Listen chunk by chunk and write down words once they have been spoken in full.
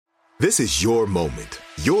This is your moment,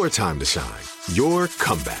 your time to shine, your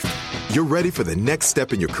comeback. You're ready for the next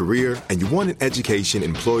step in your career, and you want an education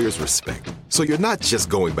employers respect. So you're not just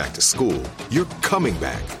going back to school, you're coming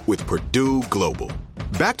back with Purdue Global.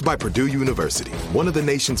 Backed by Purdue University, one of the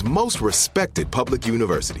nation's most respected public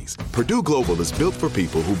universities, Purdue Global is built for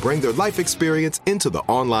people who bring their life experience into the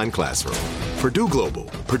online classroom. Purdue Global,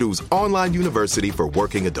 Purdue's online university for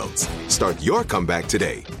working adults. Start your comeback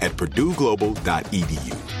today at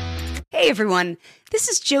purdueglobal.edu. Hey everyone, this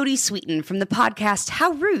is Jodie Sweetin from the podcast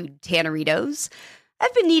How Rude, Tanneritos.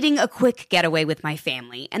 I've been needing a quick getaway with my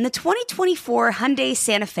family, and the 2024 Hyundai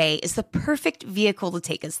Santa Fe is the perfect vehicle to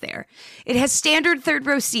take us there. It has standard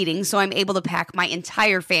third-row seating, so I'm able to pack my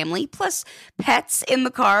entire family, plus pets, in the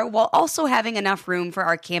car, while also having enough room for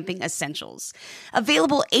our camping essentials.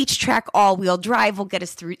 Available H-Track all-wheel drive will get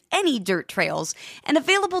us through any dirt trails, and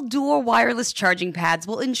available dual wireless charging pads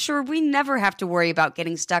will ensure we never have to worry about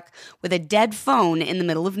getting stuck with a dead phone in the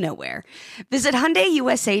middle of nowhere. Visit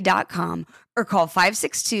HyundaiUSA.com or call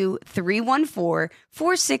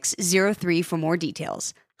 562-314-4603 for more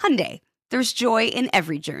details. Hyundai, there's joy in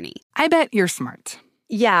every journey. I bet you're smart.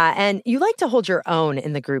 Yeah, and you like to hold your own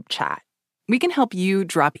in the group chat. We can help you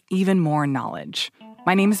drop even more knowledge.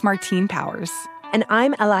 My name is Martine Powers. And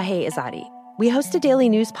I'm Elahe Izadi. We host a daily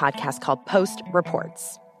news podcast called Post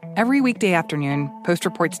Reports. Every weekday afternoon, Post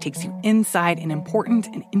Reports takes you inside an important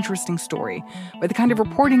and interesting story with the kind of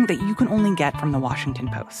reporting that you can only get from the Washington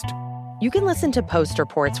Post. You can listen to Post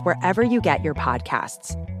Reports wherever you get your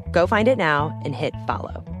podcasts. Go find it now and hit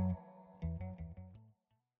follow.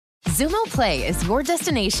 Xumo Play is your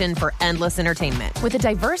destination for endless entertainment. With a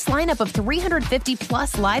diverse lineup of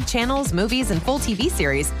 350-plus live channels, movies, and full TV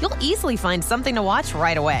series, you'll easily find something to watch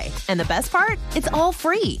right away. And the best part? It's all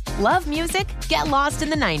free. Love music? Get lost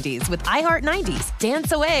in the 90s with iHeart 90s.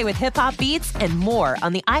 Dance away with hip-hop beats and more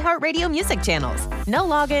on the iHeartRadio music channels. No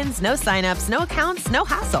logins, no signups, no accounts, no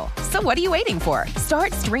hassle. So what are you waiting for?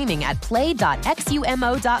 Start streaming at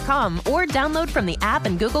play.xumo.com or download from the app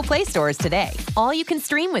and Google Play stores today. All you can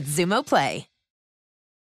stream with Xumo Play.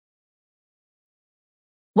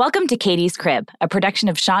 Welcome to Katie's Crib, a production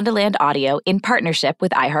of Shondaland Audio in partnership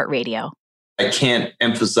with iHeartRadio. I can't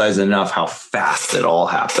emphasize enough how fast it all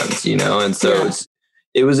happens, you know? And so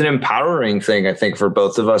it was an empowering thing, I think, for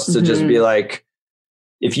both of us to just be like,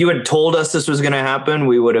 if you had told us this was going to happen,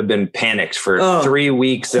 we would have been panicked for 3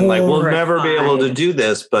 weeks and like, we'll never be able to do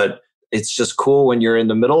this. But it's just cool when you're in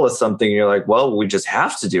the middle of something and you're like, well, we just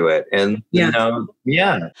have to do it. And, you know,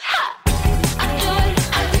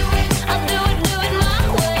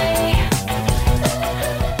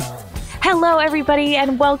 Hello, everybody,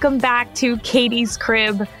 and welcome back to Katie's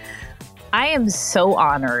Crib. I am so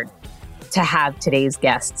honored to have today's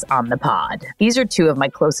guests on the pod. These are two of my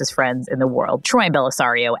closest friends in the world, Troian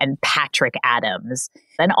Bellisario and Patrick Adams.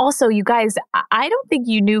 And also, you guys, I don't think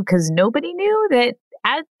you knew, because nobody knew, that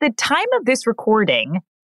at the time of this recording,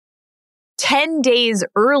 10 days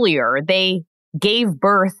earlier, they gave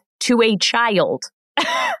birth to a child.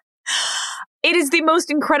 It is the most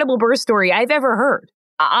incredible birth story I've ever heard,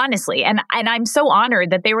 honestly. And I'm so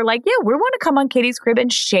honored that they were like, yeah, we want to come on Katie's Crib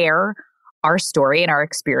and share our story and our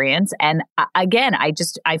experience. And again, I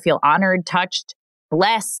feel honored, touched,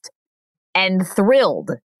 blessed, and thrilled.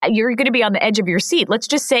 You're going to be on the edge of your seat. Let's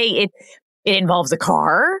just say it involves a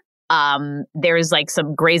car. There's like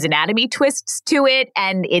some Grey's Anatomy twists to it,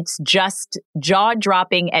 and it's just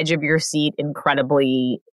jaw-dropping, edge of your seat,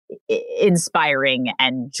 incredibly inspiring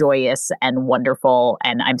and joyous and wonderful.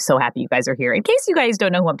 And I'm so happy you guys are here. In case you guys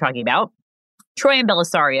don't know who I'm talking about, Troian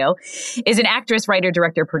Bellisario is an actress, writer,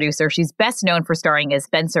 director, producer. She's best known for starring as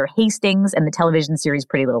Spencer Hastings in the television series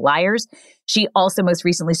Pretty Little Liars. She also most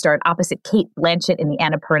recently starred opposite Cate Blanchett in the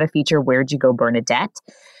Annapurna feature Where'd You Go, Bernadette?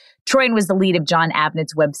 Troian was the lead of John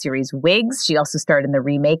Abnett's web series Wigs. She also starred in the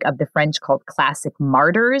remake of the French cult classic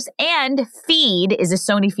Martyrs. And Feed is a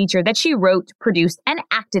Sony feature that she wrote, produced, and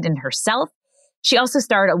acted in herself. She also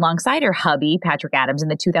starred alongside her hubby, Patrick Adams, in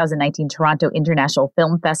the 2019 Toronto International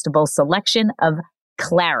Film Festival selection of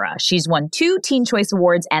Clara. She's won 2 Teen Choice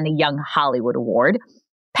Awards and a Young Hollywood Award.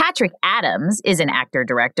 Patrick Adams is an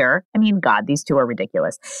actor-director. I mean, God, these two are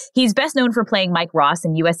ridiculous. He's best known for playing Mike Ross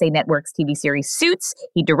in USA Network's TV series Suits.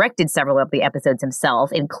 He directed several of the episodes himself,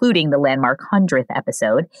 including the landmark 100th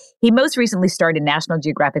episode. He most recently starred in National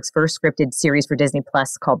Geographic's first scripted series for Disney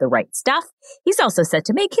Plus called The Right Stuff. He's also set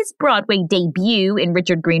to make his Broadway debut in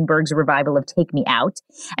Richard Greenberg's revival of Take Me Out.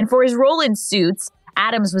 And for his role in Suits,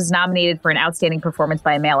 Adams was nominated for an outstanding performance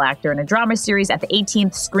by a male actor in a drama series at the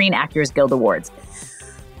 18th Screen Actors Guild Awards.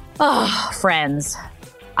 Oh, friends,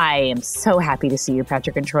 I am so happy to see you,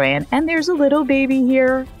 Patrick and Troian. And there's a little baby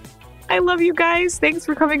here. I love you guys. Thanks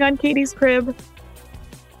for coming on Katie's Crib.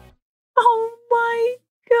 Oh my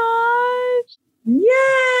gosh.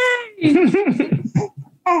 Yay!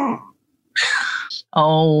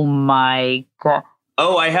 Oh my God.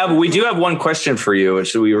 Oh, we do have one question for you,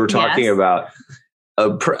 which we were talking about.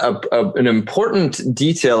 An important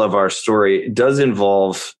detail of our story does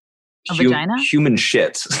involve vagina? Human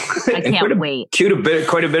shit. I can't wait. Quite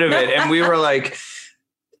a bit of it. And we were like,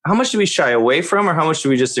 how much do we shy away from or how much do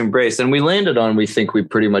we just embrace? And we landed on, we think we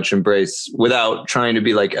pretty much embrace without trying to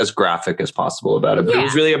be like as graphic as possible about it. But it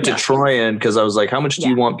was really up to Troyan, because I was like, how much do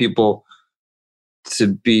you want people to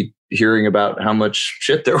be hearing about how much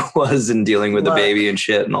shit there was in dealing with the baby and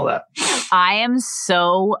shit and all that? I am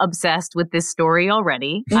so obsessed with this story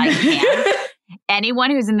already. I can't. Anyone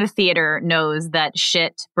who's in the theater knows that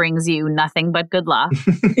shit brings you nothing but good luck.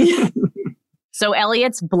 So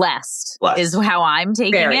Elliot's blessed is how I'm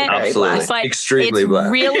taking it. Absolutely. But extremely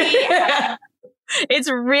blessed. It's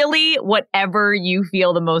really whatever you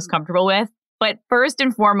feel the most comfortable with. But first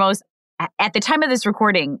and foremost, at the time of this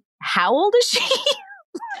recording, how old is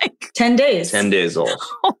she? 10 days. 10 days old.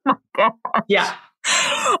 Oh my God. Yeah.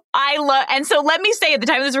 And so let me say, at the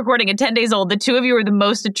time of this recording, at 10 days old, the two of you are the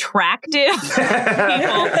most attractive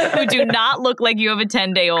people who do not look like you have a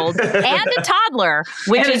 10-day-old and a toddler,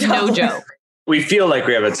 which is no joke. We feel like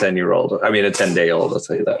we have a 10-year-old. I mean, a 10-day-old, I'll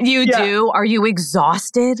tell you that. You do? Are you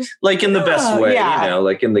exhausted? Like in the best way,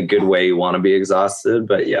 like in the good way you want to be exhausted,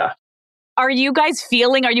 but yeah. Are you guys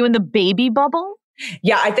are you in the baby bubble?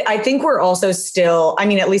 Yeah, I think we're also still, I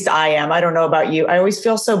mean, at least I am. I don't know about you. I always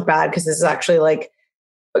feel so bad because this is actually like,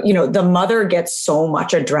 the mother gets so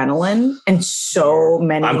much adrenaline and so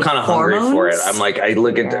many I'm kind of hungry for it. I'm like, I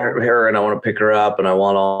look at her and I want to pick her up and I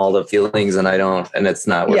want all the feelings and I don't, and it's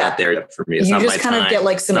not, we're not there yet for me. It's you not just my kind time. of get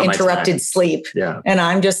like some interrupted sleep. Yeah. And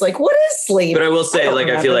I'm just like, what is sleep? But I will say,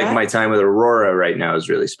 I feel like my time with Aurora right now is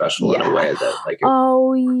really special in a way that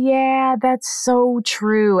Oh yeah, that's so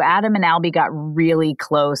true. Adam and Albie got really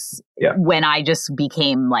close when I just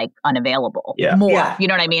became like unavailable. More. You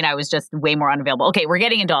know what I mean? I was just way more unavailable. Okay, we're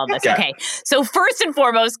getting into all this. Okay. So first and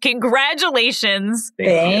foremost, congratulations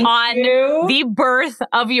on the birth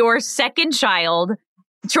of your second child.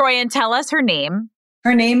 Troyan, tell us her name.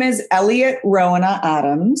 Her name is Elliot Rowena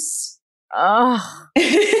Adams. Oh,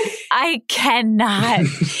 I cannot.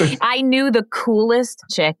 I knew the coolest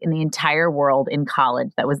chick in the entire world in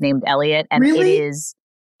college that was named Elliot. And it is,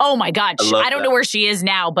 oh my God. I don't know where she is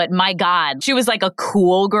now, but my God, she was like a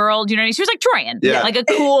cool girl. Do you know what I mean? She was like Troyan. Yeah. Like a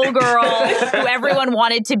cool girl who everyone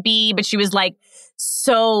wanted to be, but she was like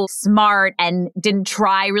so smart and didn't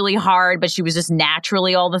try really hard, but she was just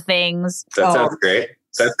naturally all the things. That sounds great.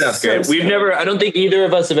 That sounds great. We've never, I don't think either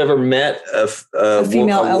of us have ever met a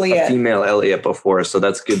female Elliot before. So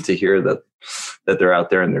that's good to hear that they're out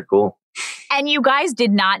there and they're cool. And you guys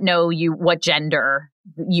did not know what gender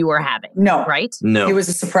you were having. No. Right? No. It was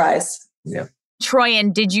a surprise. Yeah.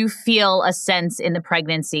 Troyan, did you feel a sense in the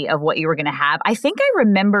pregnancy of what you were going to have? I think I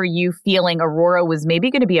remember you feeling Aurora was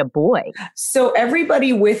maybe going to be a boy. So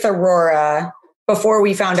everybody with Aurora, before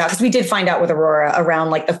we found out, because we did find out with Aurora around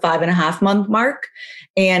like the 5.5 month mark.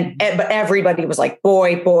 But everybody was like,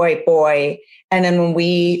 boy, boy, boy. And then when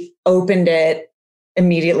we opened it,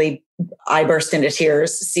 immediately I burst into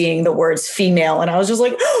tears seeing the words female. And I was just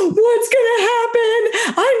like, what's going to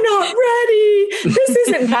happen? I'm not ready. This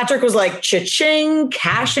isn't. Patrick was like, cha-ching,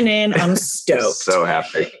 cashing in. I'm stoked. So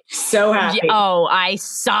happy. So happy. Oh, I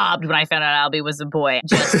sobbed when I found out Albie was a boy.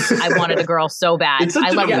 I wanted a girl so bad. I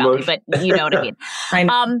love Albie, but you know what I mean. I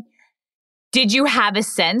know. Did you have a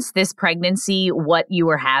sense this pregnancy, what you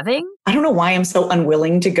were having? I don't know why I'm so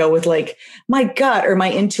unwilling to go with like my gut or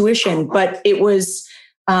my intuition, but it was,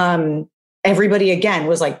 everybody again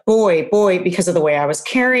was like, boy, because of the way I was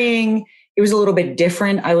carrying. It was a little bit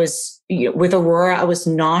different. I was, with Aurora, I was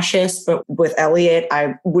nauseous, but with Elliot,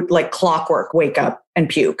 I would like clockwork, wake up and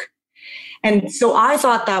puke. And so I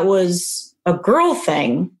thought that was a girl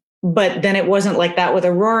thing. But then it wasn't like that with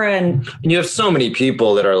Aurora. And you have so many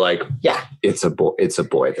people that are like, it's a boy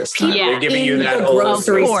this time. Yeah. They're giving you that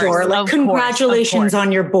grocery store, like, congratulations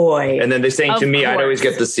on your boy. And then they're saying to me, I'd always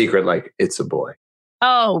get the secret, like, it's a boy.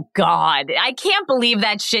 Oh, God. I can't believe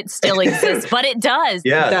that shit still exists, but it does.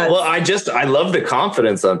 Yeah. It does. Well, I love the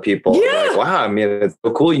confidence on people. Yeah. Like, wow, I mean, it's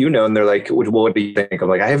so cool, and they're like, well, what do you think? I'm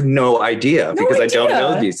like, I have no idea because I don't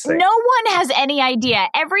know these things. No one has any idea.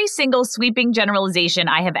 Every single sweeping generalization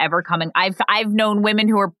I have ever come in, I've known women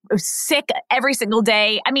who are sick every single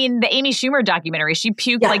day. I mean, the Amy Schumer documentary, she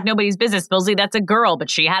puked like nobody's business. Supposedly that's a girl, but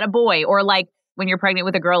she had a boy. Or like, when you're pregnant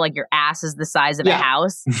with a girl, like your ass is the size of a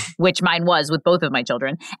house, which mine was with both of my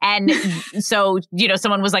children. And so, you know,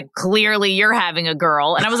 someone was like, clearly you're having a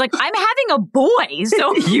girl. And I was like, I'm having a boy.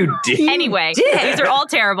 So you did. Anyway, these are all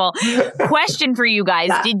terrible. Question for you guys.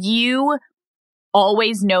 Did you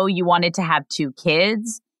always know you wanted to have 2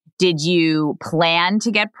 kids? Did you plan to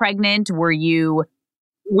get pregnant? Were you...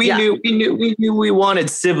 We knew we wanted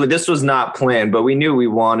siblings. This was not planned, but we knew we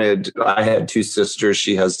wanted. I had 2 sisters.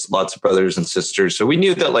 She has lots of brothers and sisters. So we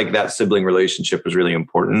knew that like that sibling relationship was really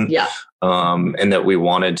important. Yeah. And that we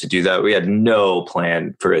wanted to do that. We had no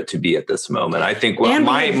plan for it to be at this moment. I think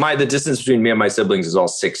the distance between me and my siblings is all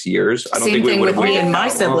 6 years. I don't think we would have waited. Me and my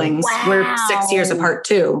siblings, we're 6 years apart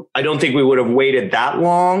too. I don't think we would have waited that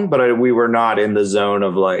long, but we were not in the zone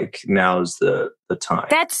of like, now's the time.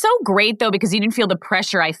 That's so great though, because you didn't feel the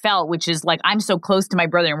pressure I felt, which is like, I'm so close to my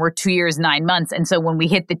brother and we're 2 years, 9 months. And so when we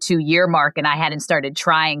hit the 2-year mark and I hadn't started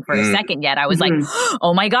trying for a second yet, I was like,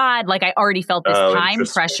 oh my God, like I already felt this time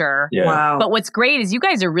pressure. Yeah. Wow. But what's great is you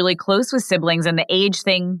guys are really close with siblings, and the age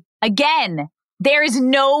thing, again, there is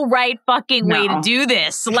no right fucking way to do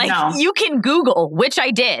this. Like you can Google, which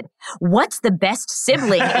I did. What's the best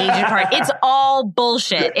sibling age apart? It's all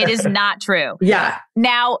bullshit. It is not true. Yeah.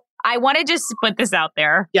 Now, I want to just put this out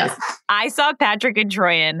there. Yes. I saw Patrick and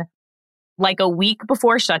Troyan like a week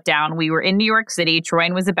before shutdown. We were in New York City.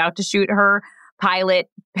 Troyan was about to shoot her pilot.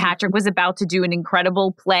 Patrick was about to do an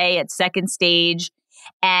incredible play at Second Stage.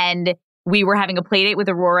 And we were having a play date with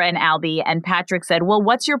Aurora and Albie. And Patrick said, well,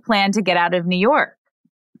 what's your plan to get out of New York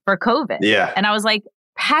for COVID? Yeah. And I was like,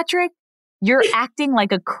 Patrick, you're acting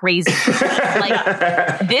like a crazy person.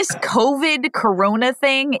 Like this COVID corona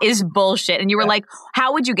thing is bullshit. And you were like,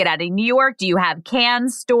 how would you get out of New York? Do you have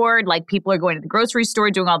cans stored? Like people are going to the grocery store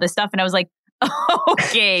doing all this stuff. And I was like,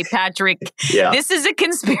 okay, Patrick, this is a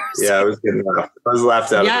conspiracy. Yeah, I was getting laughed. I was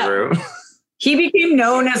laughed out of the room. He became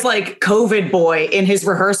known as like COVID boy in his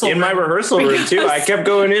rehearsal room. In my rehearsal room too. I kept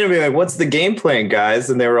going in and being like, what's the game plan,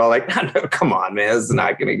 guys? And they were all like, no, come on, man, it's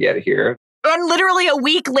not going to get here. And literally a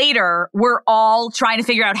week later, we're all trying to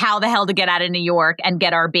figure out how the hell to get out of New York and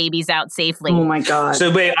get our babies out safely. Oh my God.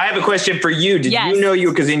 So wait, I have a question for you. Did you know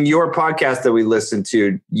because in your podcast that we listened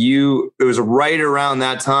to, it was right around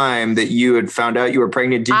that time that you had found out you were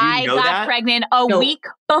pregnant. Did you know that? I got pregnant a week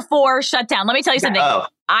before shutdown. Let me tell you something. Oh.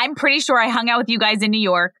 I'm pretty sure I hung out with you guys in New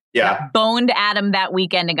York. Yeah. Boned Adam that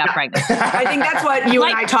weekend and got pregnant. I think that's what you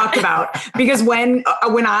and I talked about. Because when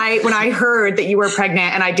I heard that you were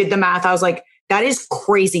pregnant and I did the math, I was like, that is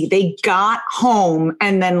crazy. They got home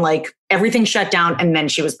and then like everything shut down and then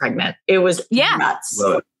she was pregnant. It was nuts.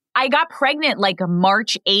 I got pregnant like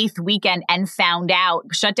March 8th weekend and found out.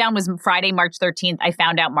 Shutdown was Friday, March 13th. I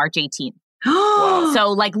found out March 18th. Wow. So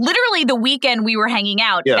like literally the weekend we were hanging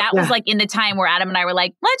out, that was like in the time where Adam and I were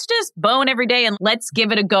like, let's just bone every day and let's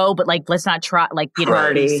give it a go. But like, let's not try, like, you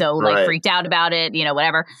know, so like freaked out about it, you know,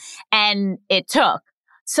 whatever. And it took.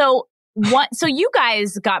 So you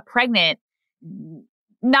guys got pregnant,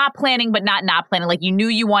 not planning, but not planning. Like you knew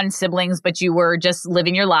you wanted siblings, but you were just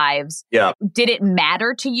living your lives. Yeah. Did it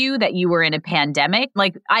matter to you that you were in a pandemic?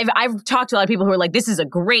 Like I've talked to a lot of people who are like, this is a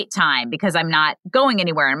great time because I'm not going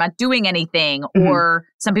anywhere. I'm not doing anything. Mm-hmm. Or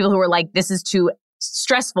some people who are like, this is too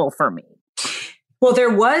stressful for me. Well,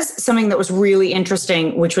 there was something that was really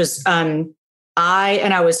interesting, which was I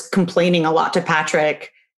was complaining a lot to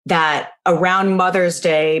Patrick that around Mother's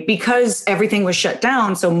Day, because everything was shut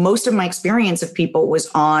down, so most of my experience of people was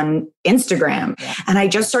on Instagram. Yeah. And I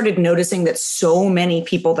just started noticing that so many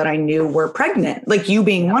people that I knew were pregnant, like you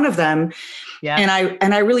being one of them. Yeah.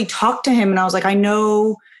 And I really talked to him and I was like, I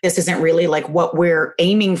know this isn't really like what we're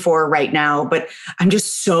aiming for right now, but I'm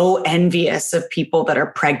just so envious of people that are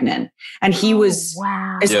pregnant. And he was,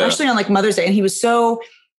 especially on like Mother's Day, and he was so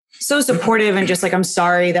supportive and just like, I'm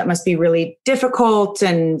sorry, that must be really difficult.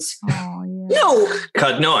 And I know.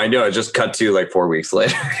 It just cut to like 4 weeks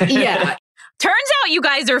later. Yeah. Turns out you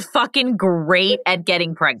guys are fucking great at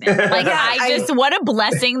getting pregnant. Like what a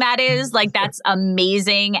blessing that is. Like that's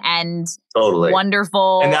amazing and totally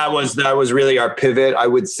wonderful. And that was really our pivot. I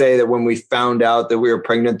would say that when we found out that we were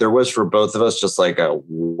pregnant, there was for both of us just like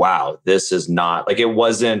wow, this is not like, it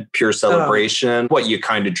wasn't pure celebration. What you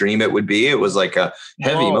kind of dream it would be. It was like a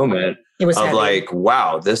heavy moment. It was heavy. Like,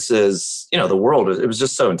 wow, this is, the world. It was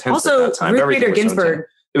just so intense also, at that time. Ruth Bader Ginsburg.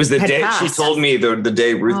 It was the day passed. she told me the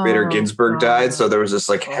day Ruth Bader Ginsburg died. So there was this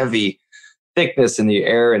like heavy thickness in the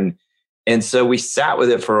air. And so we sat with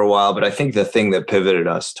it for a while. But I think the thing that pivoted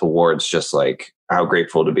us towards just like how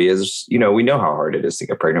grateful to be is, we know how hard it is to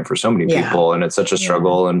get pregnant for so many people. And it's such a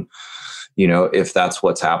struggle. And, if that's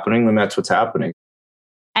what's happening, then that's what's happening.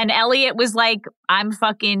 And Elliot was like, I'm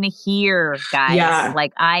fucking here, guys. Yeah.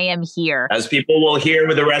 Like, I am here. As people will hear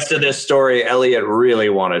with the rest of this story, Elliot really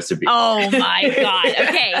wanted to be. Oh my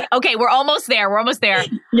God. Okay. We're almost there.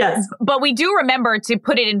 Yes. But we do remember to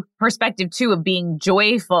put it in perspective too of being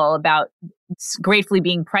joyful about gratefully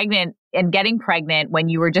being pregnant and getting pregnant when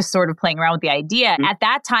you were just sort of playing around with the idea. Mm-hmm. At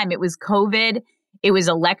that time, it was COVID. It was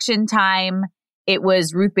election time. It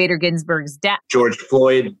was Ruth Bader Ginsburg's death. George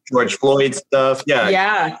Floyd stuff. Yeah.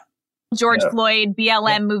 Yeah. George Floyd,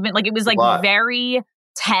 BLM movement. Like, it was like very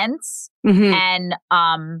tense and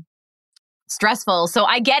stressful. So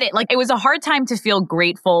I get it. Like, it was a hard time to feel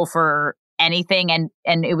grateful for anything. And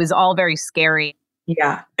it was all very scary.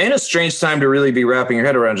 Yeah. And a strange time to really be wrapping your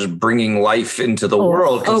head around just bringing life into the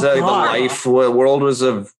world. Because the world was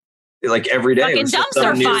like every day. Fucking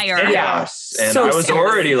dumpster fire. Chaos. And so I was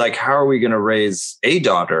already like, how are we going to raise a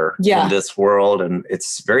daughter in this world? And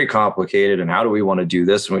it's very complicated. And how do we want to do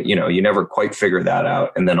this? You know, you never quite figure that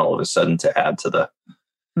out. And then all of a sudden to add to the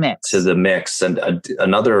mix and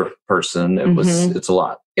another person, it's a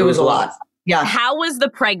lot. It was a lot. Yeah. How was the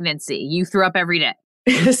pregnancy? You threw up every day.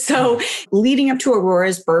 So leading up to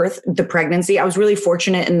Aurora's birth, the pregnancy, I was really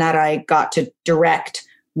fortunate in that I got to direct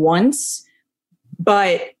once.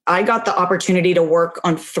 But I got the opportunity to work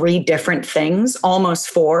on 3 different things, almost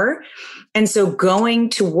 4. And so going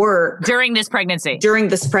to work during this pregnancy.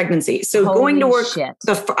 So Holy going to work, shit.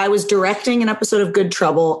 I was directing an episode of Good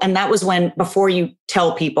Trouble. And that was before you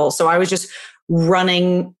tell people. So I was just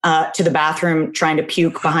running to the bathroom, trying to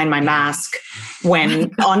puke behind my mask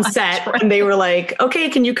when on set. Right. And they were like, okay,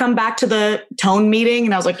 can you come back to the tone meeting?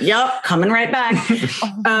 And I was like, yep, coming right back.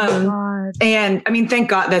 And I mean, thank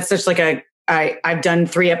God that's such like I've done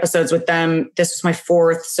 3 episodes with them. This was my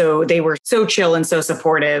 4th. So they were so chill and so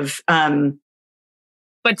supportive.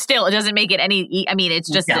 But still, it doesn't make it any, I mean, it's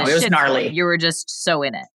just, it was gnarly. You were just so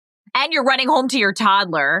in it. And you're running home to your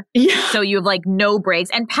toddler. Yeah. So you have like no breaks.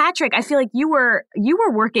 And Patrick, I feel like you were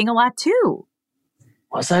working a lot too.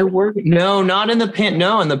 Was I working? No, not in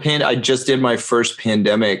the I just did my first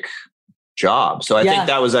pandemic job. So I think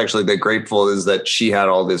that was actually the grateful is that she had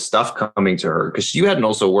all this stuff coming to her because you hadn't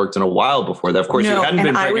also worked in a while before that. Of course, you hadn't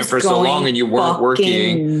been pregnant for so long and you weren't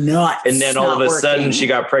working. Nuts, and then all of a sudden she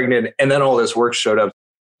got pregnant and then all this work showed up.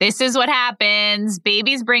 This is what happens.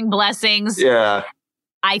 Babies bring blessings. Yeah.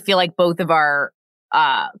 I feel like both of our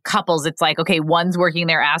couples, it's like, okay, one's working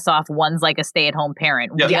their ass off. One's like a stay-at-home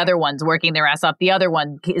parent. The other one's working their ass off. The other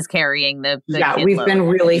one is carrying the kid we've load. been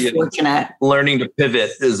really fortunate. Learning to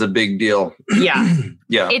pivot is a big deal. Yeah.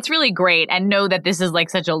 Yeah. It's really great. And know that this is like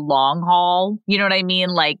such a long haul. You know what I mean?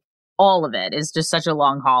 Like all of it is just such a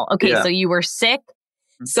long haul. Okay. So you were sick.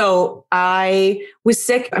 So I was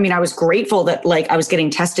sick. I mean, I was grateful that like I was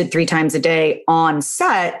getting tested 3 times a day on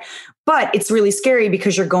set, but it's really scary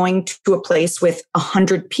because you're going to a place with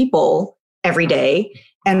 100 people every day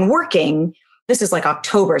and working. This is like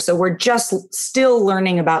October. So we're just still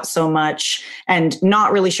learning about so much and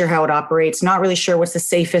not really sure how it operates, not really sure what's the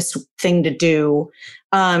safest thing to do.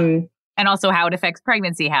 And also how it affects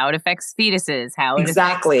pregnancy, how it affects fetuses, how it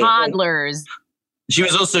affects toddlers. She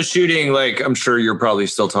was also shooting, like, I'm sure you're probably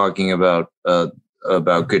still talking about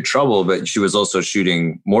Good Trouble, but she was also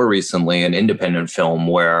shooting more recently an independent film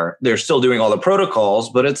where they're still doing all the protocols,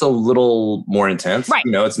 but it's a little more intense. Right.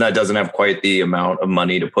 You know, doesn't have quite the amount of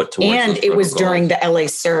money to put towards And it was during the LA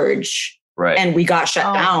surge. Right. And we got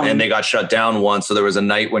shut down. And they got shut down once. So there was a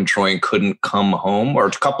night when Troy couldn't come home, or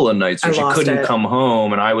a couple of nights where she couldn't come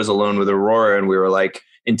home. And I was alone with Aurora, and we were like,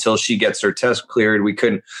 until she gets her test cleared, we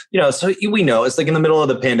couldn't, so we know it's like in the middle of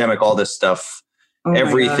the pandemic, all this stuff,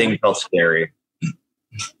 everything felt scary.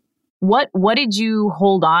 What did you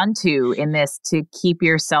hold on to in this to keep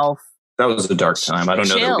yourself? That was a dark time. I don't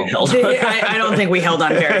know that we held on. I don't think we held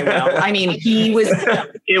on very well. I mean,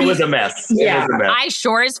 it was a mess. Yeah. It was a mess. I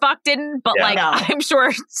sure as fuck didn't, but I'm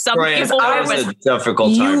sure some people were. It was a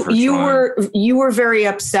difficult time for Troy. You were very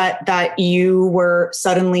upset that you were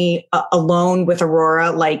suddenly alone with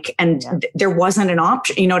Aurora, there wasn't an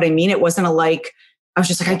option. You know what I mean? It wasn't I was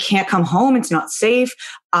just like, I can't come home. It's not safe.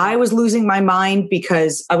 I was losing my mind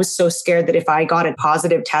because I was so scared that if I got a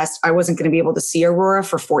positive test, I wasn't going to be able to see Aurora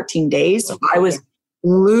for 14 days. So I was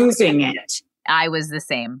losing it. I was the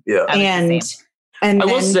same. Yeah. And I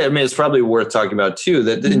will say, it's probably worth talking about too,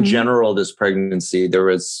 that in general, this pregnancy, there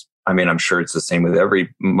was, I'm sure it's the same with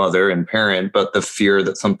every mother and parent, but the fear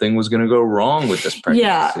that something was going to go wrong with this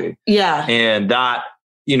pregnancy. Yeah. And that,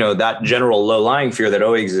 that general low-lying fear that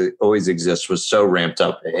always exists was so ramped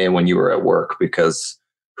up when you were at work, because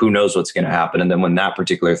who knows what's going to happen. And then when that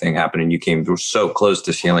particular thing happened and you came so close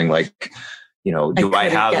to feeling like do I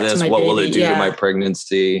have this? What will it do to my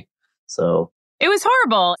pregnancy? So it was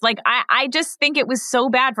horrible. Like, I just think it was so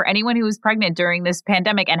bad for anyone who was pregnant during this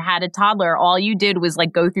pandemic and had a toddler. All you did was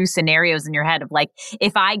like go through scenarios in your head of like,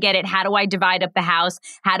 if I get it, how do I divide up the house?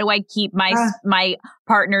 How do I keep my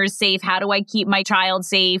partners safe? How do I keep my child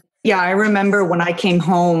safe? Yeah, I remember when I came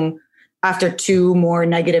home after 2 more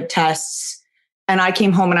negative tests, and I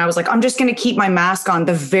came home and I was like, I'm just going to keep my mask on.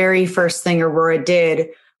 The very first thing Aurora did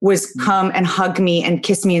was come and hug me and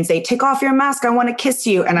kiss me and say, take off your mask. I want to kiss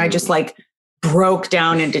you. And I just like broke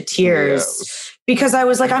down into tears because I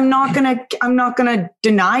was like, I'm not going to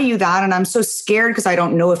deny you that. And I'm so scared because I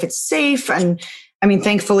don't know if it's safe. And I mean,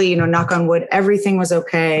 thankfully, knock on wood, everything was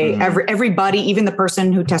okay. Everybody, even the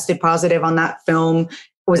person who tested positive on that film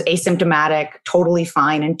was asymptomatic, totally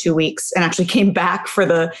fine in 2 weeks, and actually came back for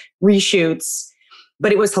the reshoots.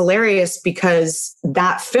 But it was hilarious because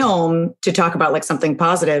that film, to talk about like something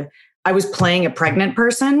positive, I was playing a pregnant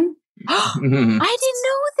person. I didn't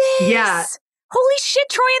know this. Yeah. Holy shit,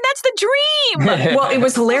 Troyan, that's the dream. Well, it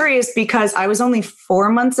was hilarious because I was only 4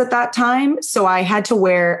 months at that time. So I had to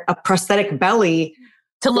wear a prosthetic belly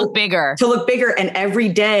to look bigger. And every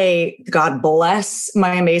day, God bless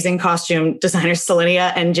my amazing costume designers,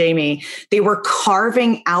 Selenia and Jamie, they were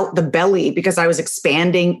carving out the belly because I was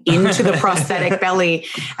expanding into the prosthetic belly.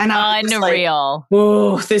 And I was unreal. Like,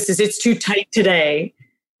 whoa, it's too tight today.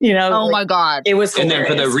 Oh my God. It was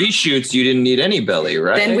hilarious. And then for the reshoots, you didn't need any belly,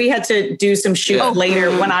 right? Then we had to do some shoots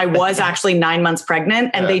later when I was actually 9 months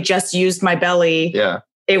pregnant and they just used my belly. Yeah.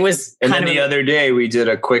 It was and then the other day we did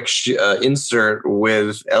a quick insert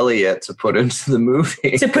with Elliot to put into the movie.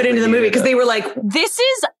 Because they were like, this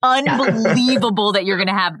is unbelievable that you're going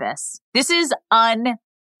to have this. This is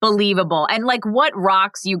unbelievable. And like what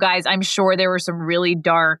rocks you guys, I'm sure there were some really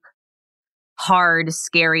dark, hard,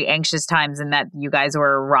 scary, anxious times and that you guys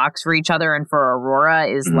were rocks for each other. And for Aurora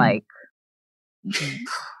is like.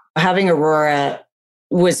 Having Aurora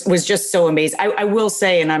was just so amazing. I will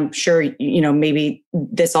say, and I'm sure, maybe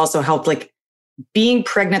this also helped, like being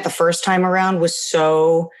pregnant the first time around was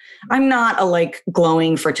so, I'm not a like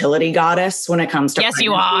glowing fertility goddess when it comes to pregnancy.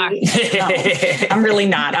 You are. No, I'm really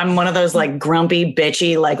not. I'm one of those like grumpy,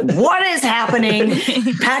 bitchy, like, what is happening?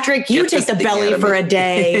 Patrick, you take the belly for a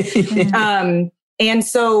day. And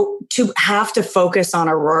so to have to focus on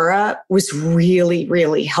Aurora was really,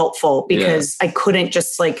 really helpful because I couldn't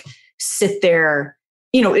just like sit there,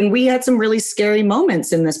 and we had some really scary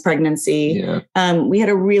moments in this pregnancy. Yeah. We had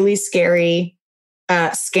a really scary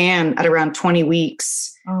scan at around 20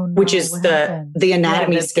 weeks, which is the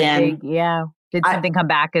anatomy scan. Did something come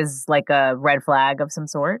back as like a red flag of some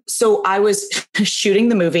sort? So I was shooting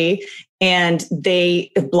the movie and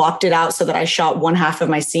they blocked it out so that I shot one half of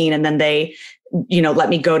my scene. And then they, let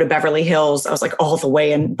me go to Beverly Hills. I was like all the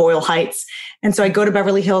way in Boyle Heights. And so I go to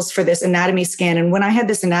Beverly Hills for this anatomy scan. And when I had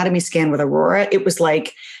this anatomy scan with Aurora, it was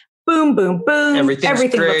like, boom, boom, boom.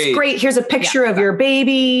 Everything looks great. Here's a picture of your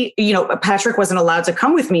baby. Patrick wasn't allowed to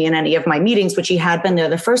come with me in any of my meetings, which he had been there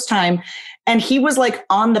the first time. And he was like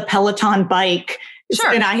on the Peloton bike.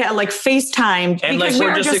 Sure. And I had like FaceTime. And like,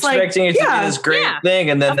 we're just expecting it to be this great thing.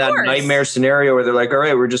 And then that nightmare scenario where they're like, all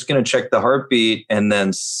right, we're just going to check the heartbeat and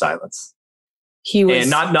then silence. He was, and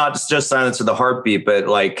not just silence of the heartbeat, but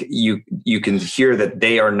like you can hear that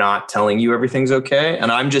they are not telling you everything's okay.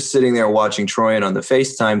 And I'm just sitting there watching Troyan on the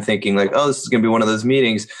FaceTime thinking like, oh, this is going to be one of those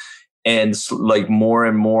meetings. And like more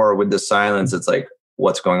and more with the silence, it's like,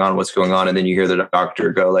 what's going on? What's going on? And then you hear the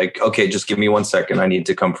doctor go like, okay, just give me 1 second. I need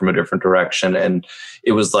to come from a different direction. And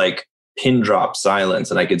it was like pin drop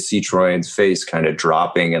silence. And I could see Troyan's face kind of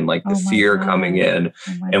dropping and like the fear coming in.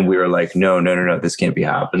 And we were like, no, this can't be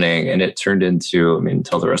happening. And it turned into,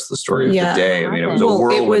 tell the rest of the story of the day. It was a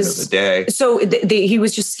whirlwind of the day. So he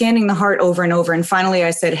was just scanning the heart over and over. And finally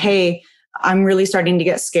I said, hey, I'm really starting to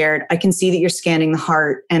get scared. I can see that you're scanning the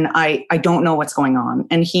heart and I don't know what's going on.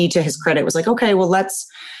 And he, to his credit, was like, okay, well,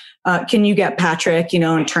 can you get Patrick,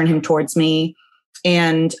 and turn him towards me.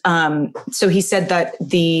 And so he said that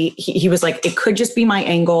he was like, it could just be my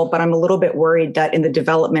angle, but I'm a little bit worried that in the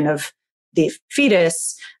development of the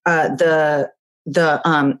fetus, the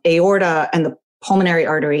aorta and the pulmonary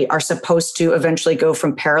artery are supposed to eventually go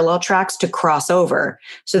from parallel tracks to cross over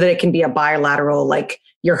so that it can be a bilateral, like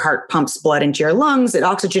your heart pumps blood into your lungs, it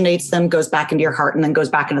oxygenates them, goes back into your heart, and then goes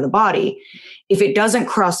back into the body. If it doesn't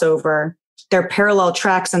cross over, they're parallel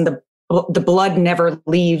tracks and the blood never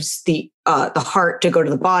leaves the heart to go to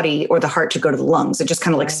the body or the heart to go to the lungs. It just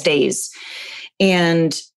kind of like stays.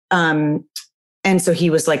 And so he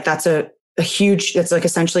was like, that's a huge, that's like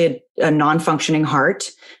essentially a non-functioning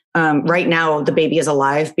heart. Right now, the baby is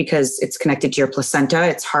alive because it's connected to your placenta.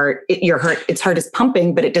 Its heart is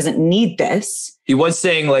pumping, but it doesn't need this. He was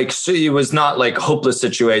saying like, so it was not like hopeless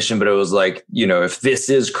situation, but it was like, if this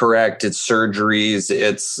is correct, it's surgeries,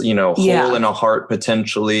 it's, hole in a heart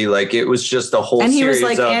potentially. Like it was just a whole and he series was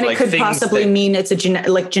like, of and it could possibly mean it's a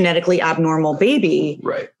genetically abnormal baby,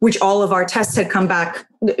 right? Which all of our tests had come back,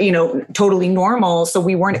 totally normal. So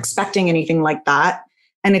we weren't expecting anything like that.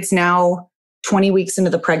 And it's now 20 weeks into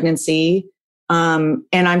the pregnancy. And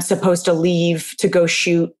I'm supposed to leave to go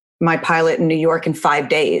shoot my pilot in New York in 5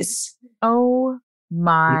 days. Oh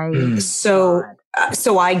my God.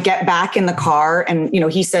 So I get back in the car and,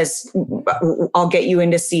 he says, I'll get you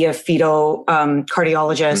in to see a fetal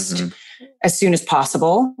cardiologist as soon as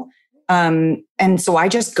possible. And so I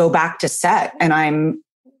just go back to set and I'm,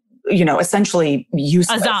 essentially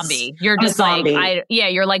useless. A zombie. You're just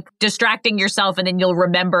you're like distracting yourself and then you'll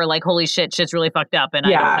remember like, holy shit's really fucked up. And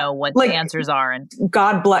I don't know what the answers are. And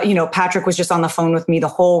God bless, Patrick was just on the phone with me the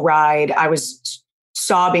whole ride. I was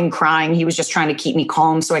sobbing, crying. He was just trying to keep me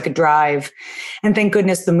calm so I could drive. And thank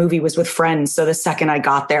goodness the movie was with friends. So the second I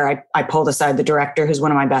got there, I pulled aside the director, who's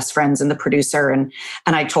one of my best friends, and the producer. And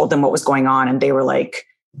I told them what was going on. And they were like,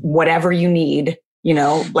 whatever you need,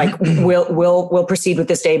 we'll proceed with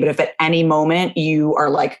this day. But if at any moment you are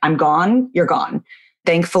like, I'm gone, you're gone.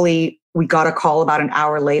 Thankfully, we got a call about an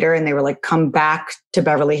hour later and they were like, come back to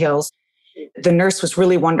Beverly Hills. The nurse was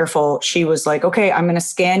really wonderful. She was like, okay, I'm going to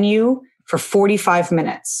scan you for 45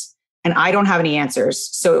 minutes and I don't have any answers.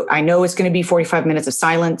 So I know it's going to be 45 minutes of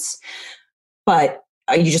silence, but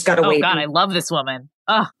you just got to wait. Oh God, I love this woman.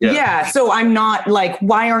 Oh. Yeah. So I'm not like,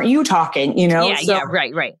 why aren't you talking?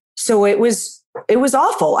 Right. So it was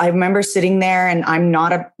awful. I remember sitting there and I'm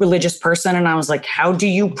not a religious person. And I was like, how do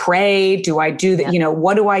you pray? Do I do that?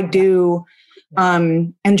 What do I do?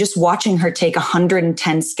 And just watching her take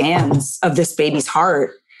 110 scans of this baby's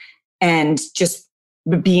heart and just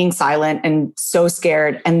being silent and so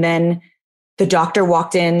scared. And then the doctor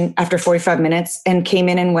walked in after 45 minutes and came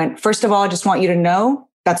in and went, first of all, I just want you to know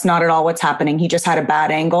that's not at all what's happening. He just had a bad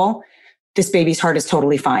angle. This baby's heart is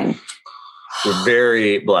totally fine. We're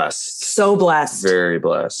very blessed. So blessed. Very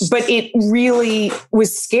blessed. But it really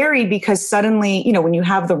was scary because suddenly, when you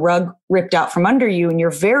have the rug ripped out from under you and you're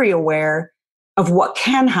very aware of what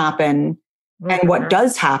can happen and what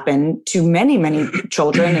does happen to many, many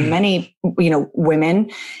children and many,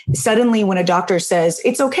 women. Suddenly when a doctor says,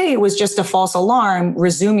 it's okay, it was just a false alarm,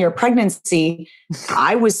 resume your pregnancy.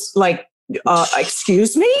 I was like,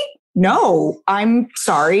 excuse me? No, I'm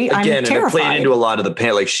sorry. Again, I'm terrified. And it played into a lot of the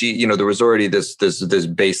pain. Like there was already this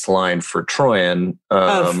baseline for Troyan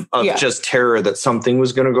of just terror that something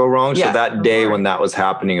was going to go wrong. So that day when that was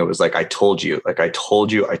happening, it was like, I told you,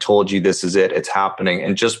 this is it. It's happening.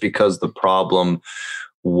 And just because the problem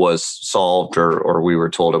was solved or we were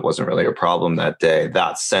told it wasn't really a problem that day,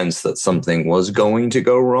 that sense that something was going to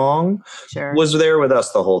go wrong was there with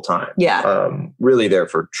us the whole time. Yeah. Really there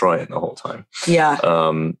for Troyan the whole time. Yeah.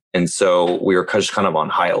 And so we were just kind of on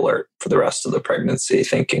high alert for the rest of the pregnancy,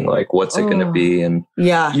 thinking like, what's it going to be? And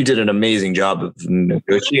you did an amazing job of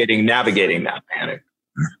navigating that panic.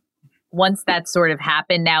 Once that sort of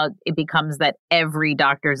happened, now it becomes that every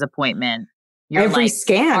doctor's appointment, every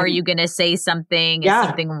scan, are you going to say something? Is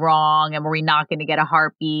something wrong? And are we not going to get a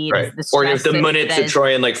heartbeat? Right. Or if the minute that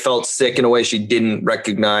Troyan felt sick in a way she didn't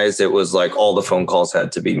recognize, it was like all the phone calls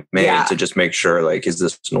had to be made to just make sure, like, is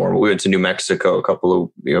this normal? We went to New Mexico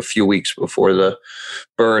a few weeks before the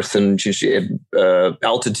birth, and she had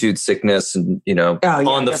altitude sickness, and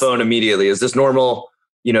on the phone immediately, is this normal?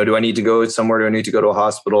 Do I need to go somewhere? Do I need to go to a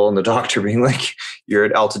hospital? And the doctor being like, you're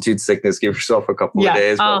at altitude sickness, give yourself a couple of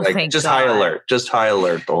days. But just high alert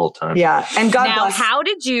the whole time. Yeah. And God bless. Now, how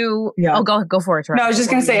did you, go for it. No, I was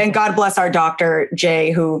just going to say, and God bless our doctor,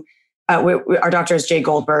 Jay, who, our doctor is Jay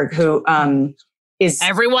Goldberg, who is.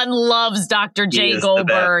 Everyone loves Dr. Jay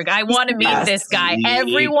Goldberg. I want to meet this guy.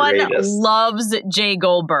 Everyone loves Jay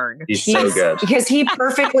Goldberg. He's so good. Because he's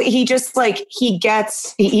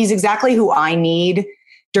exactly who I need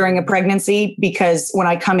during a pregnancy, because when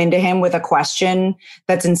I come into him with a question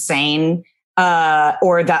that's insane,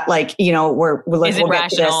 or that we're like, is it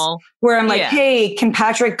rational? Where I'm like, hey, can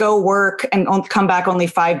Patrick go work and come back only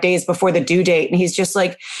 5 days before the due date? And he's just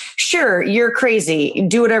like, sure, you're crazy.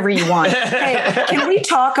 Do whatever you want. Hey, can we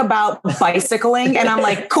talk about bicycling? And I'm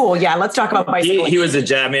like, cool. Yeah, let's talk about bicycling. He was a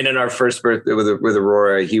Jedi. I mean, in our first birthday with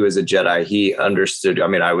Aurora, he was a Jedi. He understood. I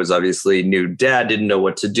mean, I was obviously new dad, didn't know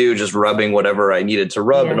what to do, just rubbing whatever I needed to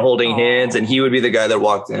rub and holding hands. And he would be the guy that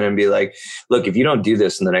walked in and be like, look, if you don't do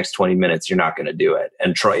this in the next 20 minutes, you're not going to do it.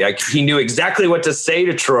 And Troy, he knew exactly what to say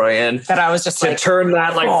to Troy. in that I was just to turn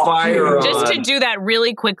that fire on. Just to do that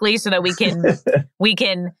really quickly so that we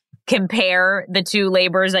can compare the two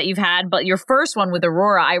labors that you've had. But your first one with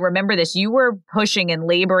Aurora, I remember this. You were pushing and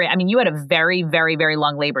laboring. I mean, you had a very, very, very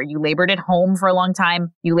long labor. You labored at home for a long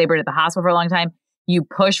time. You labored at the hospital for a long time. You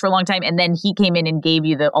pushed for a long time. And then he came in and gave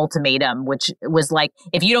you the ultimatum, which was like,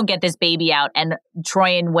 if you don't get this baby out, and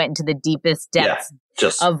Troyan went into the deepest depths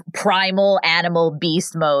of primal animal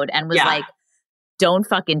beast mode and was like, don't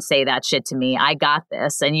fucking say that shit to me. I got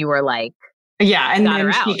this. And you were like, yeah, and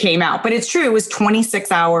then she came out. But it's true. It was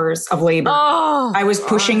 26 hours of labor. Oh, I was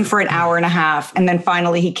pushing for an hour and a half. And then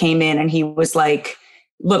finally he came in and he was like,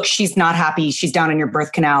 look, she's not happy. She's down in your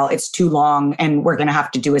birth canal. It's too long. And we're going to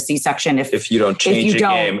have to do a C-section if you don't change the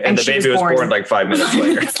game. And the baby was born like 5 minutes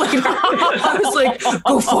later. I was like,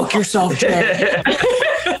 go fuck yourself, Jay.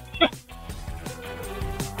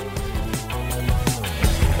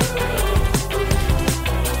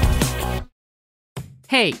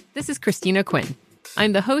 Hey, this is Christina Quinn.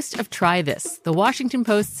 I'm the host of Try This, the Washington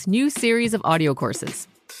Post's new series of audio courses.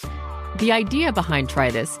 The idea behind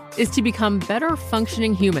Try This is to become better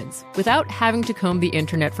functioning humans without having to comb the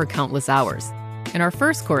internet for countless hours. In our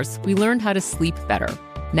first course, we learned how to sleep better.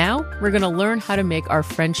 Now, we're going to learn how to make our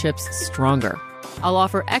friendships stronger. I'll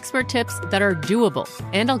offer expert tips that are doable,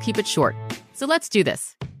 and I'll keep it short. So let's do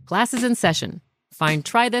this. Class is in session. Find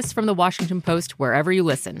Try This from the Washington Post wherever you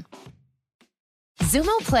listen.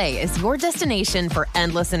 Xumo Play is your destination for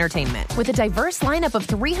endless entertainment. With a diverse lineup of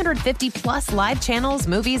 350 plus live channels,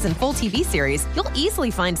 movies, and full TV series, you'll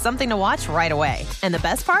easily find something to watch right away. And the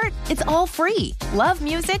best part? It's all free. Love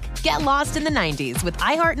music? Get lost in the 90s with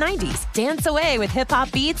iHeart 90s, dance away with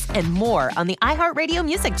hip-hop beats, and more on the iHeartRadio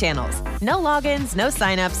music channels. No logins, no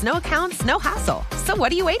signups, no accounts, no hassle. So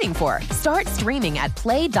what are you waiting for? Start streaming at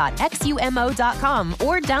play.xumo.com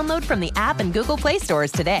or download from the app and Google Play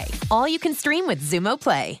stores today. All you can stream with Xumo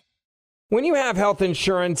Play. When you have health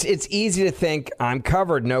insurance, it's easy to think, I'm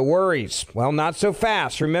covered, no worries. Well, not so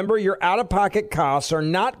fast. Remember, your out-of-pocket costs are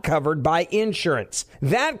not covered by insurance.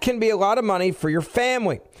 That can be a lot of money for your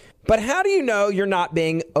family. But how do you know you're not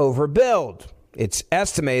being overbilled? It's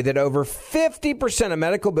estimated that over 50% of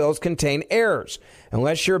medical bills contain errors.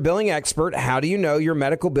 Unless you're a billing expert, how do you know your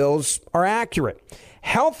medical bills are accurate?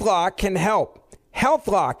 HealthLock can help.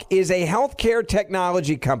 HealthLock is a healthcare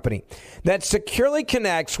technology company that securely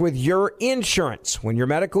connects with your insurance. When your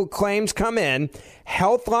medical claims come in,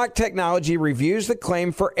 HealthLock technology reviews the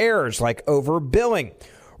claim for errors like overbilling,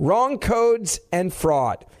 wrong codes, and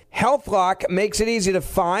fraud. HealthLock makes it easy to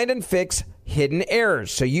find and fix hidden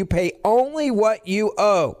errors, so you pay only what you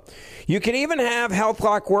owe. You can even have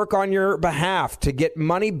HealthLock work on your behalf to get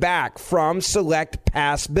money back from select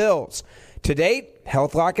past bills. To date,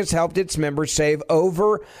 HealthLock has helped its members save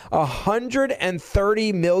over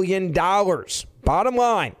 $130 million. Bottom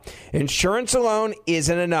line, insurance alone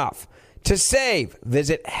isn't enough. To save,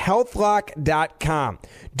 visit healthlock.com.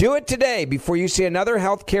 Do it today before you see another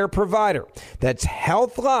healthcare provider. That's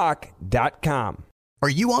healthlock.com. Are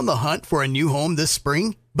you on the hunt for a new home this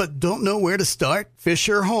spring, but don't know where to start?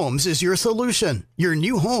 Fisher Homes is your solution. Your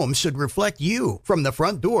new home should reflect you, from the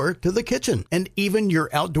front door to the kitchen, and even your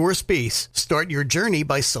outdoor space. Start your journey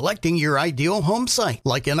by selecting your ideal home site,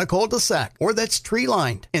 like in a cul-de-sac or that's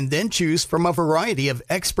tree-lined, and then choose from a variety of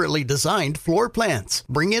expertly designed floor plans.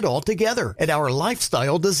 Bring it all together at our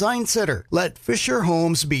Lifestyle Design Center. Let Fisher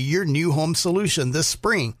Homes be your new home solution this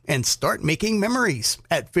spring and start making memories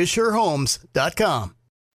at FisherHomes.com.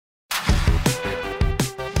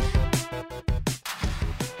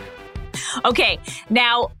 Okay,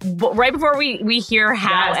 now, right before we hear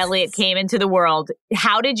how Elliot came into the world,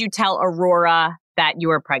 how did you tell Aurora that you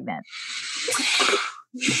were pregnant?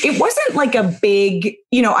 It wasn't like a big,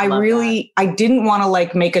 I didn't want to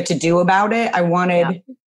like make a to-do about it. I wanted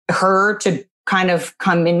her to kind of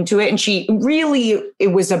come into it. And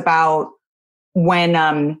it was about when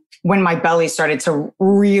my belly started to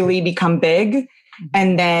really become big.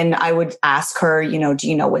 And then I would ask her, do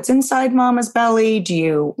you know what's inside mama's belly? Do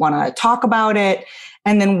you want to talk about it?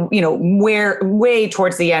 And then, way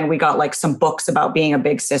towards the end, we got like some books about being a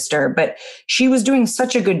big sister, but she was doing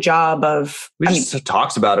such a good job of. We just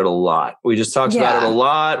talked about it a lot. We just talked about it a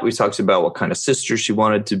lot. We talked about what kind of sister she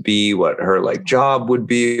wanted to be, what her like job would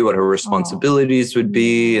be, what her responsibilities would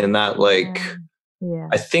be. And that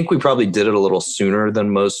I think we probably did it a little sooner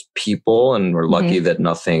than most people. And we're lucky that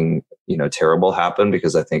nothing, terrible happened,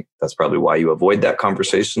 because I think that's probably why you avoid that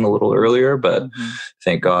conversation a little earlier. But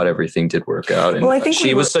thank God everything did work out. And I think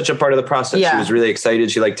she was such a part of the process. Yeah. She was really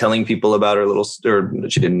excited. She liked telling people about her little sister.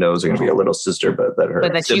 She didn't know it was going to be a little sister, but that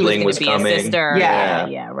her sibling was coming. A sister.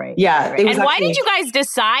 Yeah, right. Yeah. Right. And why did you guys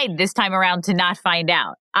decide this time around to not find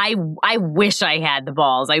out? I wish I had the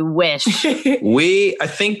balls. I wish. I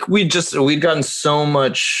think we'd gotten so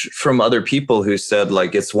much from other people who said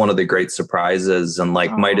like, it's one of the great surprises and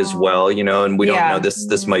like, might as well, and we don't know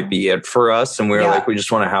this might be it for us. And we were like, we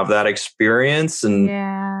just want to have that experience. And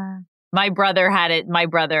my brother had it. My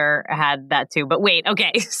brother had that too. But wait,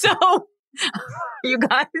 okay. So you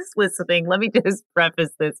guys listening, let me just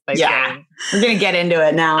preface this by saying, we're going to get into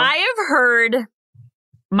it now. I have heard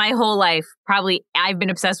my whole life, probably, I've been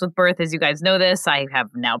obsessed with birth, as you guys know this. I have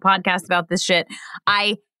now a podcast about this shit.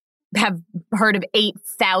 I have heard of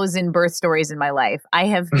 8,000 birth stories in my life. I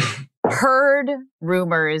have heard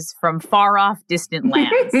rumors from far off distant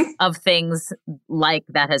lands of things like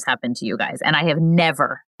that has happened to you guys. And I have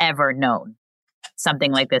never, ever known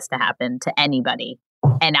something like this to happen to anybody.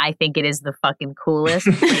 And I think it is the fucking coolest,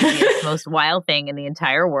 craziest, most wild thing in the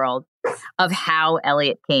entire world of how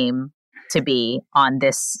Elliot came to be on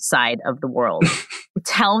this side of the world.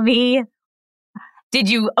 Tell me,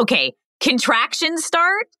 contractions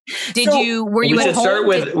start?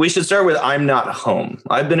 We should start with I'm not home.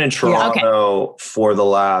 I've been in Toronto for the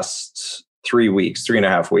last 3.5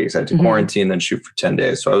 weeks. I had to quarantine, then shoot for 10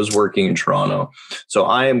 days. So I was working in Toronto. So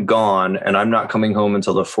I am gone and I'm not coming home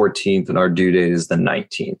until the 14th and our due date is the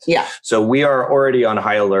 19th. Yeah. So we are already on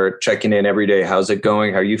high alert, checking in every day. How's it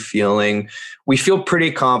going? How are you feeling? We feel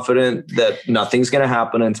pretty confident that nothing's going to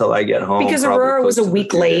happen until I get home. Because Aurora was a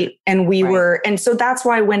week late and we were, and so that's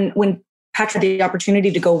why when Patrick had the opportunity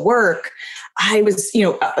to go work, I was, we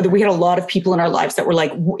had a lot of people in our lives that were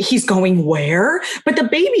like, he's going where? But the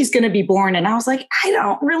baby's going to be born. And I was like, I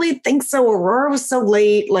don't really think so. Aurora was so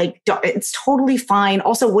late. Like, it's totally fine.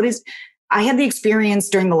 Also, I had the experience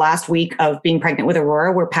during the last week of being pregnant with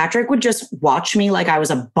Aurora where Patrick would just watch me like I was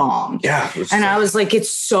a bomb. Yeah. And I was like, it's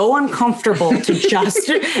so uncomfortable to just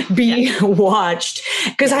be watched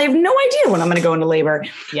because I have no idea when I'm going to go into labor.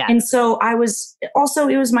 Yeah. And so it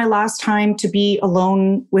was my last time to be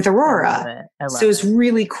alone with Aurora. So it was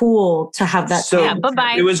really cool to have that time.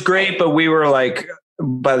 Bye-bye. It was great, but we were like,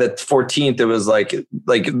 by the 14th, it was like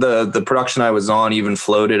the production I was on even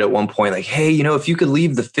floated at one point, like, hey, if you could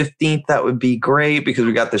leave the 15th, that would be great because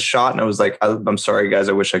we got the shot. And I was like, I'm sorry, guys.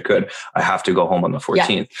 I wish I could. I have to go home on the 14th.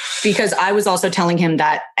 Yeah, because I was also telling him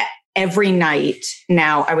that every night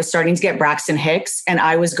now I was starting to get Braxton Hicks and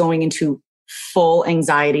I was going into full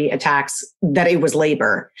anxiety attacks that it was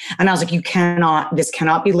labor. And I was like, this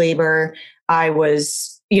cannot be labor. I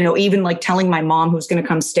was even like telling my mom who's going to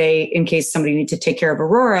come stay in case somebody needs to take care of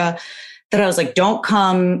Aurora, that I was like, don't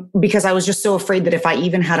come, because I was just so afraid that if I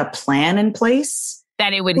even had a plan in place,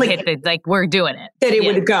 that it would hit we're doing it. That it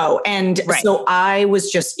would go. And so I was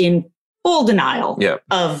just in full denial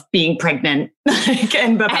of being pregnant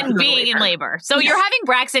and being in labor. So you're having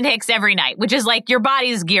Braxton Hicks every night, which is like your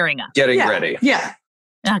body's gearing up. Getting ready. Yeah.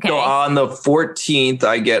 Okay. So on the 14th,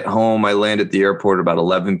 I get home. I land at the airport about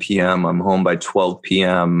 11 p.m. I'm home by 12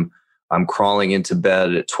 p.m. I'm crawling into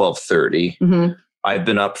bed at 12:30. Mm-hmm. I've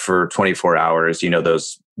been up for 24 hours.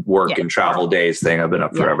 Those work and travel days thing. I've been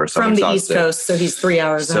up forever. So from the East Coast. So he's 3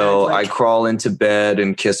 hours. So I crawl into bed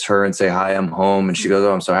and kiss her and say, hi, I'm home. And she goes,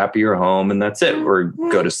 oh, I'm so happy you're home. And that's it. Or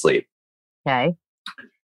go to sleep. Okay.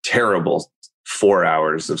 Terrible 4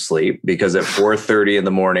 hours of sleep because at 4:30 in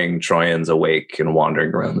the morning, Troyan's awake and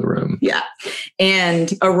wandering around the room. Yeah.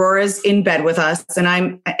 And Aurora's in bed with us. And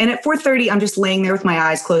at 4:30, I'm just laying there with my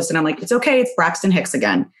eyes closed. And I'm like, it's okay. It's Braxton Hicks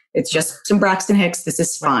again. It's just some Braxton Hicks. This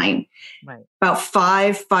is fine. Right. About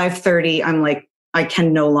 5:30, I'm like, I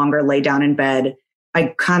can no longer lay down in bed.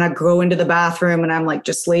 I kind of go into the bathroom and I'm like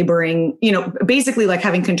just laboring, basically like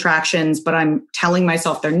having contractions, but I'm telling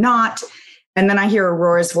myself they're not. And then I hear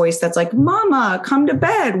Aurora's voice that's like, Mama, come to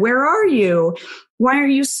bed. Where are you? Why are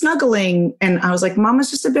you snuggling? And I was like,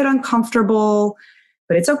 Mama's just a bit uncomfortable,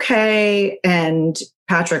 but it's okay. And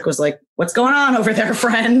Patrick was like, what's going on over there,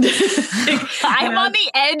 friend? I'm on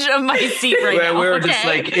the edge of my seat right now. We were just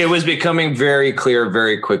like, it was becoming very clear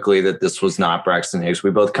very quickly that this was not Braxton Hicks.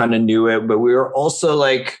 We both kind of knew it, but we were also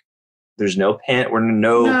like, there's no panic. We're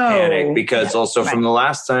no panic because also from the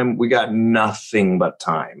last time we got nothing but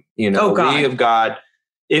time. We have got,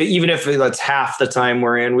 even if that's half the time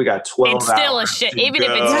we're in, we got 12 hours. It's still a shit. Even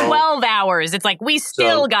if it's 12 hours, it's like we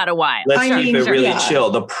still got a while. Let's keep it really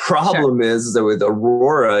chill. The problem is that with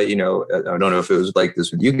Aurora, I don't know if it was like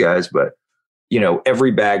this with you guys, but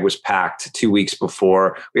every bag was packed 2 weeks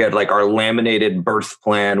before. We had like our laminated birth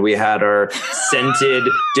plan. We had our scented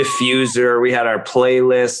diffuser. We had our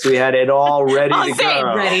playlist. We had it all ready to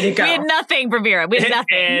go. Ready to go. We had nothing for Vera. We had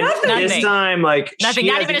nothing. Nothing. This time, like nothing.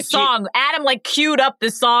 Not even a song. Adam like queued up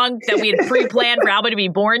the song that we had pre-planned for Alba to be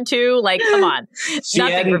born to. Like, come on.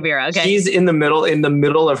 Nothing for Vera. Okay. She's in the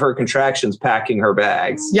middle of her contractions, packing her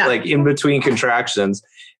bags. Yeah. Like in between contractions.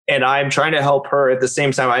 And I'm trying to help her at the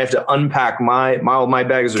same time. I have to unpack my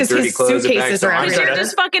bags with dirty clothes. Suitcases are because you're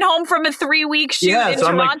just fucking home from a 3-week shoot in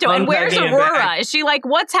Toronto. And where's Aurora? Is she like,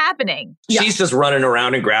 what's happening? She's just running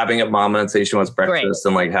around and grabbing at Mama and saying she wants breakfast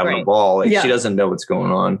and like having a ball. Like she doesn't know what's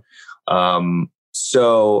going on.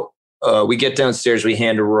 So we get downstairs, we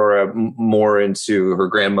hand Aurora more into her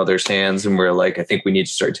grandmother's hands, and we're like, I think we need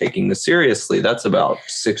to start taking this seriously. That's about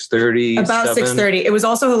 6:30. About 6:30. It was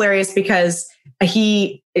also hilarious because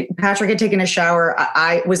Patrick had taken a shower.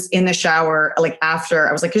 I was in the shower like after.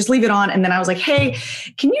 I was like, just leave it on. And then I was like, hey,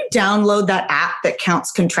 can you download that app that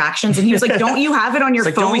counts contractions? And he was like, don't you have it on your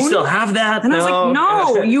phone? Don't we still have that? And I was like,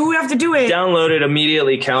 no, you have to do it. Download it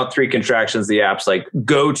immediately, count 3 contractions. The app's like,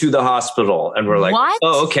 go to the hospital. And we're like, what?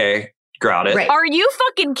 Oh, okay. Got it. Right. Are you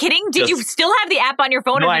fucking kidding? Did you still have the app on your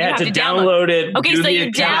phone? No, or did I you had have to to download it. Okay, so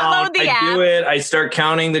you download the app. I do it. I start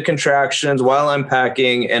counting the contractions while I'm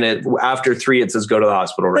packing, and after 3, it says go to the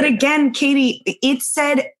hospital. Right. But again, Katie, it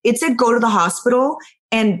said go to the hospital.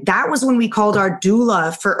 And that was when we called our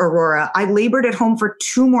doula for Aurora. I labored at home for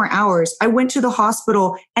 2 more hours. I went to the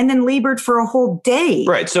hospital and then labored for a whole day.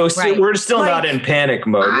 Right. So we're still not in panic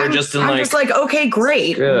mode. We're just in I'm just like, okay,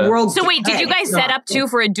 great. So wait, did you guys set up too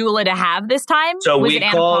for a doula to have this time? So we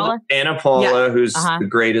called Anna Paula, who's the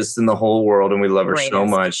greatest in the whole world, and we love her so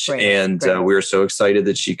much. And we were so excited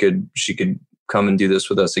that she could come and do this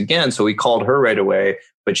with us again. So we called her right away.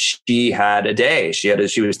 But she had a day. She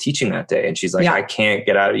was teaching that day, and she's like, I can't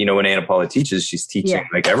get out. When Anna Paula teaches, she's teaching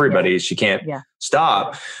like everybody. She can't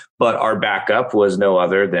stop. But our backup was no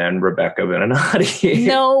other than Rebecca Beninati.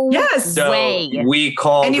 No so way. We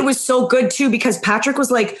called, and it was so good too because Patrick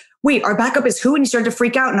was like, "Wait, our backup is who?" And he started to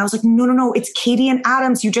freak out, and I was like, "No, it's Katie and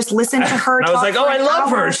Adams. You just listen to her." And I was like, "Oh, I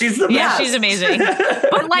love her. She's the best. Yeah, she's amazing."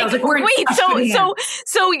 But like wait,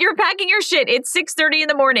 so you're packing your shit. It's 6:30 in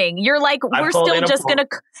the morning. You're like, we're still just gonna.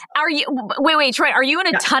 Are you? Wait, Troy. Are you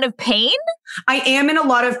in a ton of pain? I am in a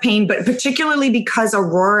lot of pain, but particularly because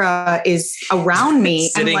Aurora is around me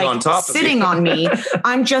sitting and like on top sitting on me.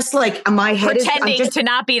 I'm just like my head pretending is to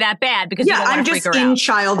not be that bad because you don't I'm just in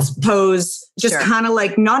child's pose, just kind of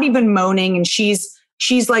like not even moaning, and she's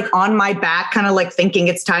like on my back, kind of like thinking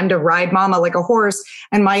it's time to ride Mama like a horse.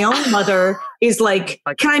 And my own mother is like,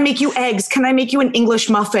 "Can I make you eggs? Can I make you an English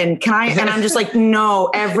muffin? Can I?" And I'm just like, "No,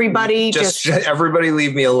 everybody, just everybody,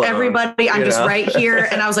 leave me alone. Everybody, I'm just right here."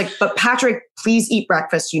 And I was like, "But Patrick, please eat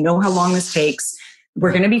breakfast. You know how long this takes.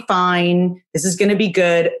 We're going to be fine. This is going to be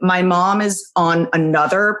good." My mom is on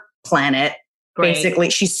another planet. Great. Basically,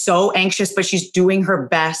 she's so anxious, but she's doing her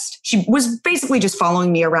best. She was basically just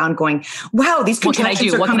following me around going, "Wow, these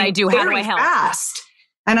contractions are coming very fast."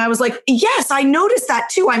 And I was like, "Yes, I noticed that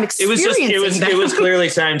too. I'm experiencing that." It was clearly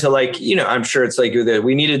time to like, I'm sure it's like that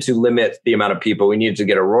we needed to limit the amount of people. We needed to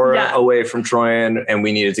get Aurora away from Troyan, and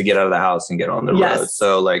we needed to get out of the house and get on the road.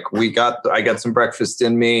 So like I got some breakfast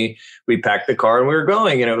in me. We packed the car and we were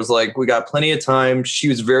going, and it was like, we got plenty of time. She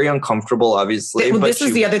was very uncomfortable, obviously. But this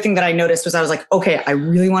was the other thing that I noticed was I was like, okay, I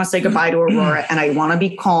really want to say goodbye to Aurora and I want to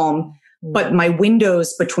be calm. But my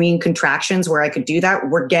windows between contractions where I could do that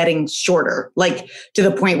were getting shorter, like to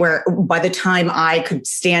the point where by the time I could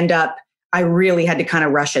stand up, I really had to kind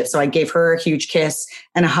of rush it. So I gave her a huge kiss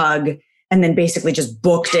and a hug and then basically just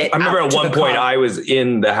booked it. I remember at one point I was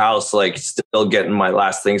in the house, like still getting my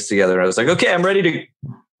last things together. I was like, okay, I'm ready to,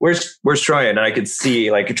 where's Troyan? And I could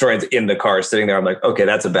see like Troyan's in the car sitting there. I'm like, okay,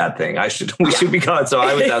 that's a bad thing. We should be gone. So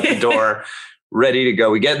I was out the door. Ready to go.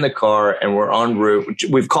 We get in the car and we're en route.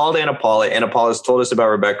 We've called Anna Paula. Anna Paula's told us about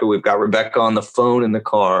Rebecca. We've got Rebecca on the phone in the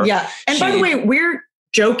car. Yeah. And by the way, we're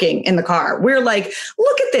joking in the car. We're like,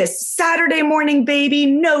 look at this Saturday morning, baby.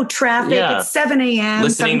 No traffic. It's 7 a.m.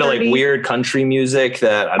 Listening to like weird country music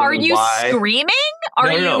that I don't know why. Are you screaming?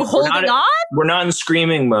 Are you holding on? We're not in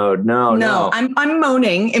screaming mode. No. I'm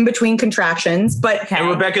moaning in between contractions, but and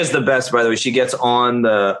Rebecca's the best, by the way. She gets on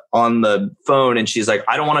the phone and she's like,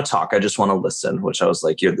 I don't want to talk. I just want to listen, which I was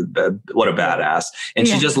like, what a badass. And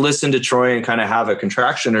she just listened to Troy and kind of have a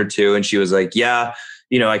contraction or two. And she was like, yeah,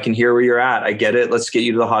 I can hear where you're at. I get it. Let's get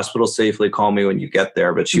you to the hospital safely. Call me when you get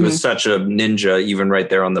there. But she was such a ninja, even right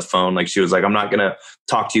there on the phone. Like she was like, I'm not going to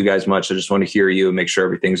talk to you guys much. I just want to hear you and make sure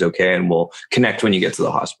everything's okay. And we'll connect when you get to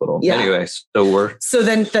the hospital. Yeah. Anyway, so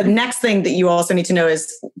then the next thing that you also need to know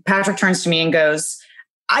is Patrick turns to me and goes,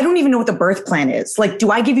 I don't even know what the birth plan is. Like, do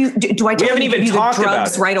I give you, do I tell you to give you the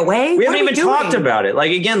drugs right away? We haven't even talked about it.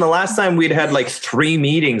 Like, again, the last time we'd had like 3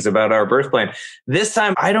 meetings about our birth plan. This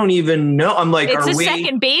time, I don't even know. I'm like, it's a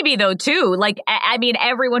second baby though, too. Like, I mean,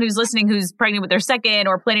 everyone who's listening, who's pregnant with their second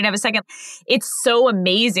or planning to have a second, it's so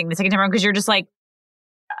amazing the second time around because you're just like,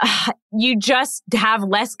 you just have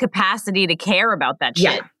less capacity to care about that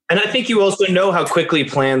shit. Yeah. And I think you also know how quickly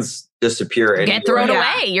plans disappear. Get thrown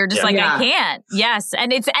away. You're just I can't. Yes.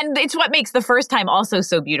 And it's what makes the first time also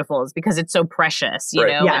so beautiful is because it's so precious, you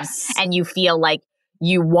know? Yes. And you feel like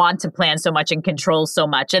you want to plan so much and control so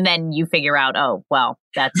much. And then you figure out, oh, well,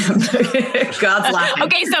 that's God's laughing.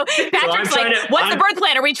 Okay, so Patrick's what's the birth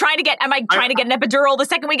plan? Am I trying to get an epidural the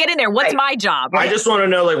second we get in there? What's my job? Right? I just want to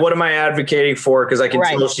know, like, what am I advocating for? Because I can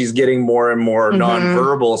tell she's getting more and more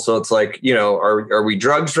nonverbal. So it's like, are we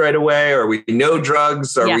drugs right away? Are we no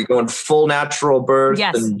drugs? Are we going full natural birth?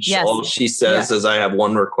 Yes. And all she says is, I have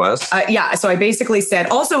one request. So I basically said,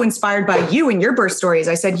 also inspired by you and your birth stories,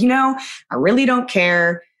 I said, I really don't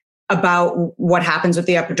care about what happens with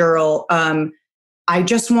the epidural. I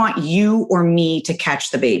just want you or me to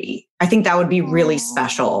catch the baby. I think that would be really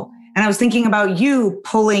special. And I was thinking about you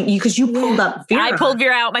pulling, because you pulled up Vera. I pulled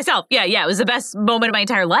Vera out myself. Yeah. It was the best moment of my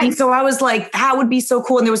entire life. And so I was like, that would be so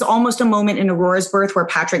cool. And there was almost a moment in Aurora's birth where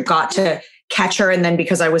Patrick got to catch her. And then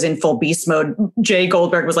because I was in full beast mode, Jay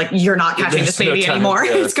Goldberg was like, you're not catching this baby anymore.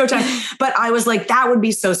 It's go time. But I was like, that would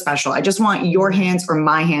be so special. I just want your hands or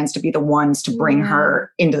my hands to be the ones to bring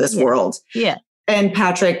her into this world. Yeah. And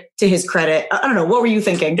Patrick, to his credit, I don't know, what were you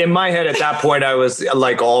thinking? In my head at that point, I was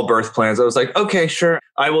like all birth plans. I was like, okay, sure.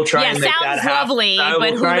 I will try and make that happen. Sounds lovely,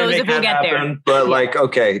 but who knows if we'll get there. But like,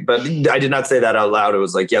 okay. But I did not say that out loud. It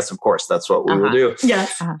was like, yes, of course, that's what we will do.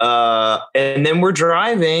 Yes. And then we're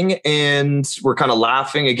driving and we're kind of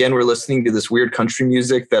laughing. Again, we're listening to this weird country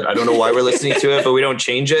music that I don't know why we're listening to it, but we don't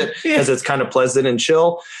change it because it's kind of pleasant and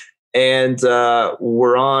chill. And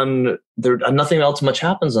we're on there. Nothing else much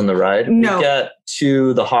happens on the ride. No. We get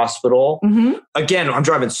to the hospital. Mm-hmm. Again, I'm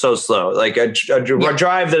driving so slow. Like a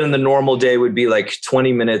drive that in the normal day would be like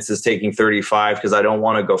 20 minutes is taking 35 because I don't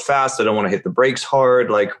want to go fast. I don't want to hit the brakes hard.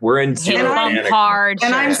 Like we're in hard.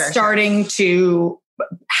 And I'm starting to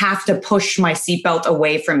have to push my seatbelt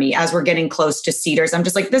away from me as we're getting close to Cedars. I'm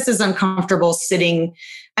just like, this is uncomfortable sitting.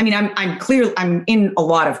 I mean, I'm in a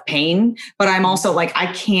lot of pain, but I'm also like,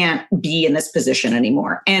 I can't be in this position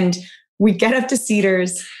anymore. And we get up to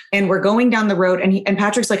Cedars and we're going down the road and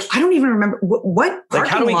Patrick's like, I don't even remember what like,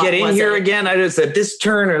 how do we get in here again? I just said this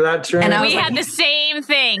turn or that turn. And we had the same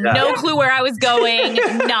thing. Yeah. No clue where I was going.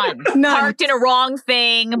 None. Parked in a wrong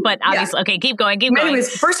thing, but obviously, okay, keep going.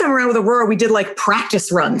 Anyways, first time around with Aurora, we did like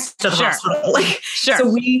practice runs to the hospital.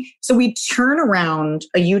 So we turn around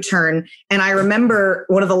a U-turn. And I remember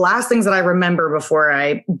one of the last things that I remember before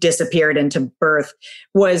I disappeared into birth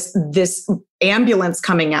was this ambulance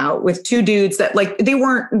coming out with 2 dudes that like,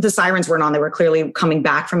 the sirens weren't on. They were clearly coming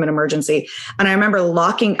back from an emergency. And I remember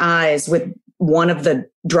locking eyes with one of the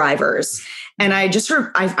drivers. And I just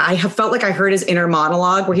heard, I have felt like I heard his inner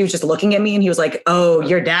monologue where he was just looking at me and he was like, oh,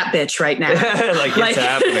 you're that bitch right now. like it's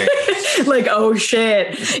happening. Like, oh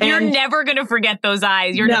shit. And you're never going to forget those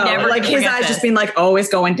eyes. You're never like his eyes just being like, oh, it's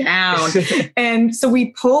going down. And so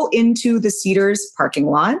we pull into the Cedars parking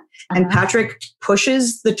lot and Patrick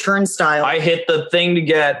pushes the turnstile. I hit the thing to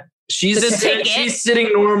get, she's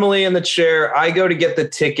sitting normally in the chair. I go to get the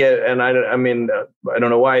ticket and I don't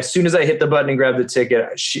know why. As soon as I hit the button and grab the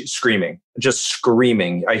ticket, she's screaming.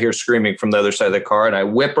 I hear screaming from the other side of the car and I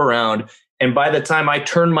whip around. And by the time I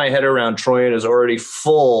turn my head around, Troyan is already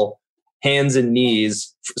full hands and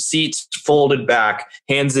knees, seats folded back,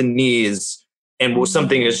 hands and knees. And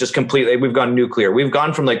something is just completely, we've gone nuclear. We've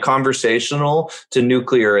gone from like conversational to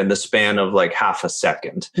nuclear in the span of like half a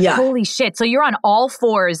second. Yeah. Holy shit. So you're on all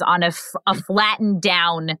fours on a flattened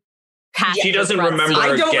down path. She doesn't remember.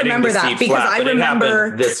 I don't remember that because I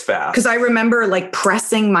remember this fast. Because I remember like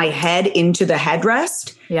pressing my head into the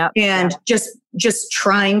headrest and just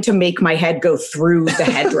trying to make my head go through the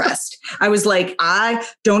headrest. I was like, I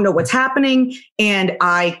don't know what's happening. And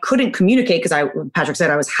I couldn't communicate because Patrick said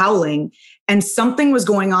I was howling. And something was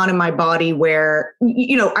going on in my body where,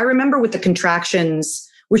 I remember with the contractions,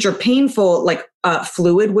 which are painful, like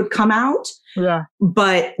fluid would come out. Yeah.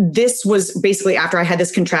 But this was basically after I had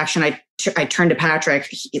this contraction, I turned to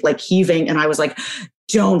Patrick, like heaving, and I was like,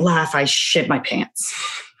 don't laugh, I shit my pants.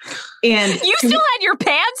 And you still had your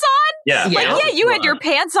pants on? Yeah. You had your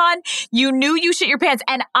pants on. You knew you shit your pants.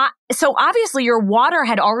 And so obviously your water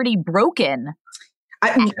had already broken.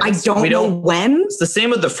 I don't know when. It's the same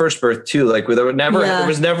with the first birth too. Like there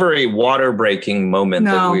was never a water breaking moment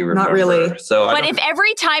that we remember. Not really. So, but if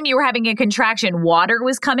every time you were having a contraction, water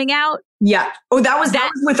was coming out. Yeah. Oh, that was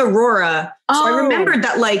with Aurora. So I remembered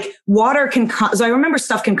that like water can come. So I remember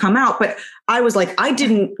stuff can come out, but I was like, I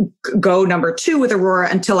didn't go number 2 with Aurora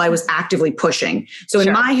until I was actively pushing. So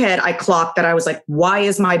in my head, I clocked that I was like, why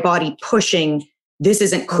is my body pushing? This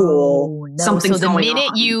isn't cool. Something's going on. So the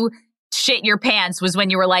minute you shit your pants was when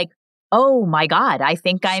you were like, oh my God, I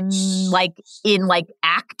think I'm like in like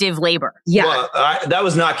active labor. Yeah. Well, that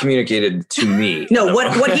was not communicated to me. No,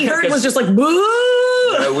 what he heard was just like,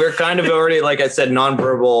 boo! We're kind of already, like I said,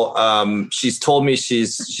 nonverbal. She's told me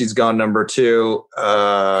she's gone number 2.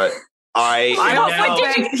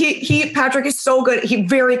 Patrick is so good. He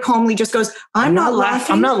very calmly just goes, I'm not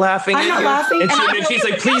laughing. I'm not laughing. I'm not laughing. And she's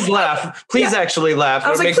like, please laugh. Please actually laugh. I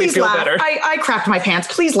was like, please laugh. I crapped my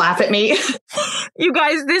pants. Please laugh at me. You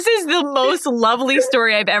guys, this is the most lovely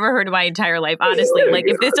story I've ever heard in my entire life. Honestly, like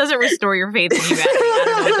if this doesn't restore your faith in humanity, I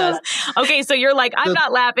don't know what does. Okay, so you're like, I'm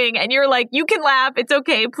not laughing. And you're like, you can laugh. It's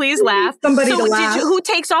okay. Please laugh. Somebody to laugh. Who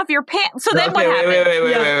takes off your pants? So then what happens?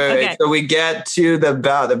 Wait. So we get to the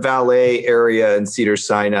valet area in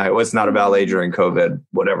Cedars-Sinai. Well, it's not a valet during COVID,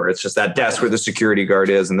 whatever. It's just that desk where the security guard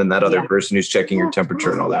is and then that other person who's checking your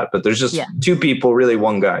temperature and all that. But there's just 2 people, really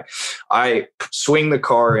one guy. I swing the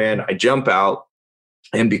car in, I jump out.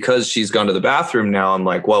 And because she's gone to the bathroom now, I'm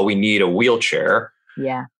like, well, we need a wheelchair.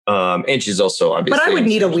 Yeah. And she's also obviously. But I would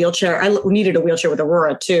need a wheelchair. I needed a wheelchair with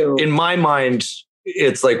Aurora too. In my mind,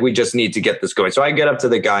 it's like, we just need to get this going. So I get up to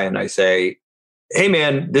the guy and I say, hey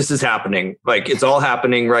man, this is happening. Like it's all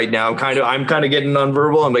happening right now. I'm kind of getting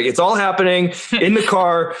nonverbal. I'm like, it's all happening in the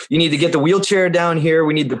car. You need to get the wheelchair down here.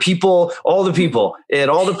 We need the people, all the people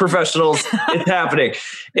and all the professionals. It's happening.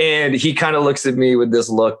 And he kind of looks at me with this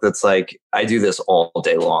look that's like, I do this all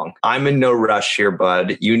day long. I'm in no rush here,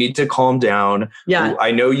 bud. You need to calm down. Yeah.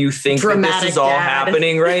 I know you think that this is all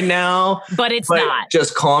happening right now, but it's not.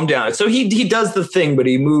 Just calm down. So he does the thing, but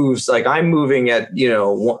he moves like I'm moving at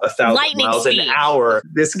 1,000 miles an hour.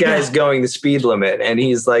 This guy's going the speed limit, and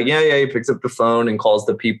he's like, yeah. He picks up the phone and calls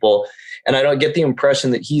the people. And I don't get the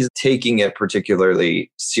impression that he's taking it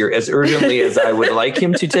particularly as urgently as I would like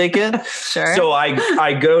him to take it. Sure. So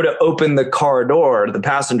I go to open the car door, the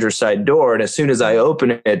passenger side door. And as soon as I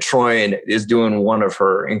open it, Troyan is doing one of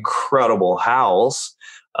her incredible howls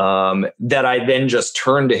that I then just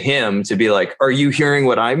turn to him to be like, are you hearing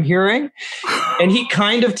what I'm hearing? And he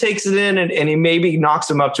kind of takes it in and he maybe knocks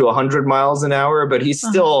him up to 100 miles an hour, but he's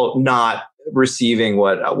still not receiving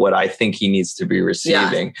what I think he needs to be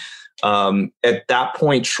receiving. Yeah. At that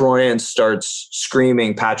point, Troyan starts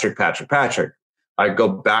screaming, Patrick, Patrick, Patrick. I go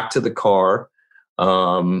back to the car.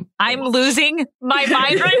 I'm losing my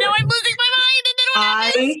mind right now. I'm losing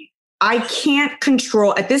my mind. I can't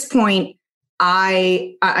control at this point.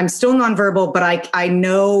 I'm still nonverbal, but I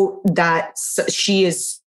know that she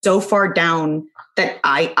is so far down that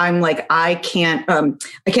I'm like, I can't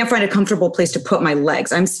find a comfortable place to put my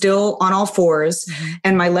legs. I'm still on all fours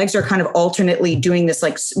and my legs are kind of alternately doing this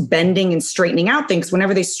like bending and straightening out things.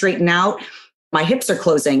 Whenever they straighten out, my hips are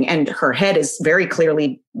closing and her head is very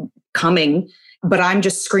clearly coming, but I'm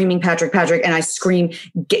just screaming, Patrick, Patrick. And I scream,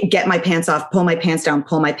 get my pants off, pull my pants down,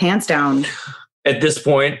 pull my pants down. At this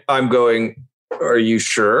point, I'm going, are you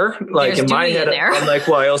sure? Like in my head, I'm like,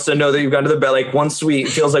 well, I also know that you've gone to the bed. Like once we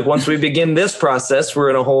begin this process, we're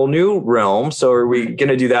in a whole new realm. So are we going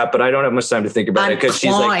to do that? But I don't have much time to think about it because she's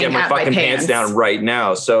like, get my fucking pants down right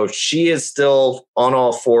now. So she is still on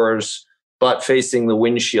all fours, butt facing the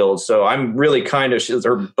windshield. So I'm really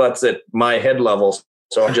her butt's at my head level.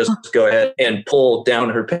 So I just go ahead and pull down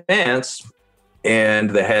her pants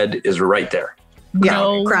and the head is right there.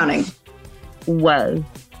 Yeah. Crowning. Whoa.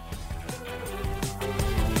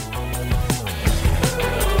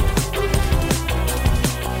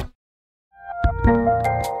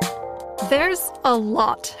 There's a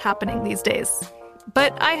lot happening these days,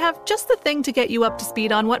 but I have just the thing to get you up to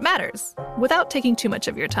speed on what matters, without taking too much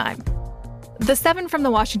of your time. The 7 from the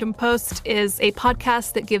Washington Post is a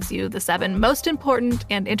podcast that gives you the 7 most important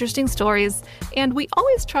and interesting stories, and we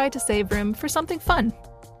always try to save room for something fun.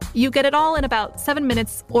 You get it all in about 7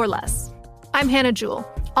 minutes or less. I'm Hannah Jewell.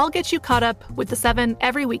 I'll get you caught up with the 7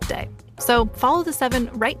 every weekday, so follow the 7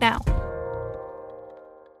 right now.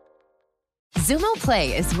 Zumo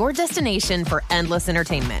Play is your destination for endless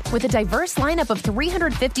entertainment. With a diverse lineup of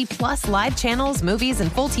 350 plus live channels, movies, and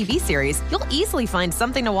full TV series, you'll easily find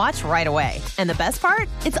something to watch right away. And the best part?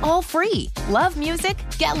 It's all free. Love music?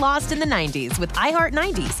 Get lost in the 90s with iHeart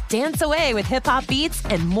 90s, dance away with hip-hop beats,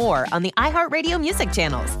 and more on the iHeartRadio music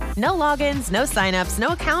channels. No logins, no signups,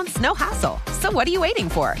 no accounts, no hassle. So what are you waiting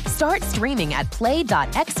for? Start streaming at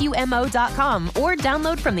play.xumo.com or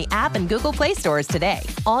download from the app and Google Play stores today.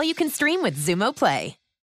 All you can stream with Zumo Play.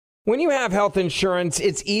 When you have health insurance,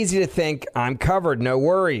 it's easy to think, I'm covered, no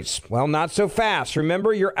worries. Well, not so fast.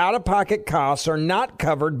 Remember, your out-of-pocket costs are not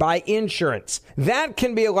covered by insurance. That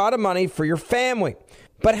can be a lot of money for your family.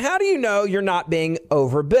 But how do you know you're not being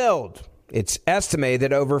overbilled? It's estimated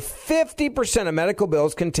that over 50% of medical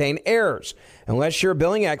bills contain errors. Unless you're a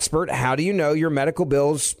billing expert, how do you know your medical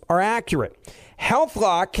bills are accurate?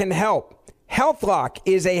 HealthLock can help. HealthLock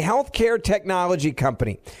is a healthcare technology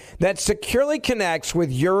company that securely connects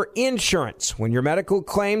with your insurance. When your medical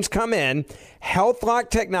claims come in, HealthLock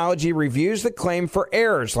technology reviews the claim for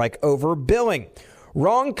errors like overbilling,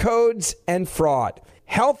 wrong codes, and fraud.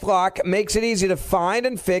 HealthLock makes it easy to find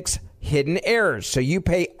and fix hidden errors, so you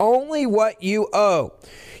pay only what you owe.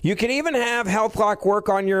 You can even have HealthLock work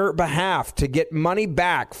on your behalf to get money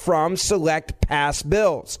back from select past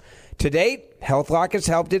bills. To date, HealthLock has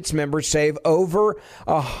helped its members save over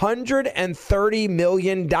 $130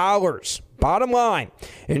 million. Bottom line,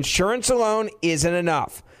 insurance alone isn't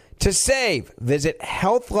enough. To save, visit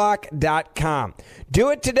healthlock.com. Do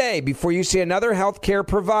it today before you see another healthcare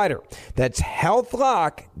provider. That's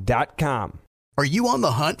healthlock.com. Are you on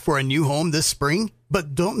the hunt for a new home this spring,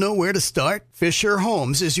 but don't know where to start? Fisher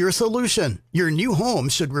Homes is your solution. Your new home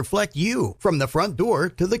should reflect you, from the front door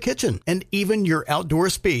to the kitchen, and even your outdoor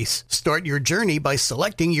space. Start your journey by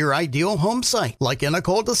selecting your ideal home site, like in a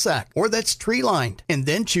cul-de-sac or that's tree-lined, and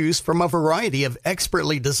then choose from a variety of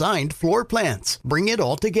expertly designed floor plans. Bring it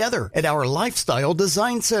all together at our Lifestyle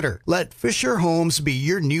Design Center. Let Fisher Homes be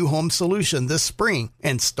your new home solution this spring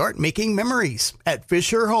and start making memories at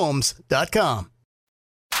FisherHomes.com.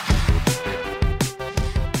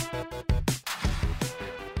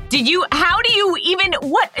 How do you even,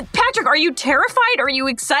 Patrick, are you terrified? Are you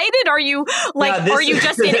excited? Are you are you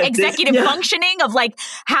just in executive functioning of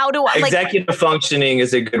how do I, executive functioning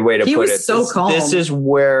is a good way to put it. He was so calm. This is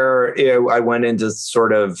where I went into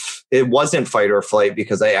sort of, it wasn't fight or flight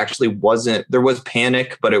because I actually wasn't, there was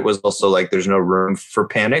panic, but it was also there's no room for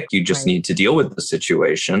panic. You just need to deal with the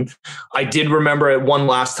situation. I did remember it one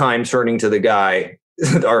last time turning to the guy,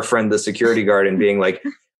 our friend, the security guard, and being like,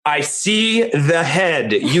 I see the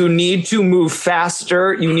head. You need to move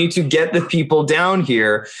faster. You need to get the people down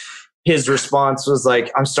here. His response was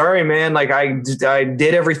I'm sorry, man. I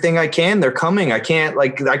did everything I can. They're coming. I can't,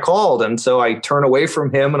 I called. And so I turn away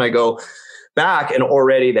from him and I go back, and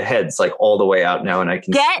already the head's all the way out now. And I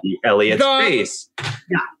can see Elliot's face.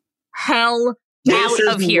 Hell out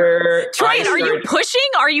of here. Troy, are you pushing?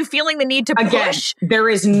 Are you feeling the need to push? There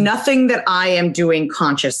is nothing that I am doing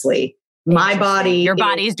consciously. My body. Your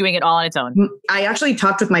body is doing it all on its own. I actually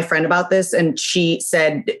talked with my friend about this, and she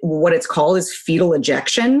said what it's called is fetal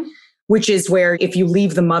ejection, which is where if you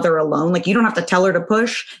leave the mother alone, you don't have to tell her to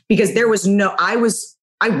push, because there was I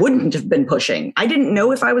wouldn't have been pushing. I didn't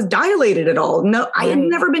know if I was dilated at all. No, I had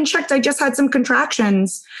never been checked. I just had some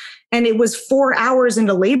contractions, and it was 4 hours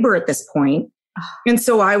into labor at this point. And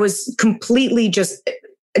so I was completely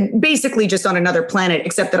basically just on another planet,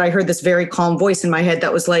 except that I heard this very calm voice in my head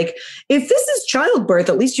that was like, if this is childbirth,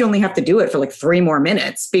 at least you only have to do it for 3 more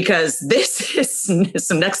minutes, because this is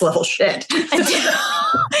some next level shit. Was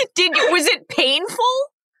it painful?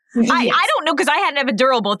 Yes. I don't know, because I had an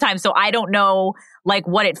epidural both times, so I don't know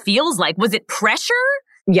what it feels like. Was it pressure?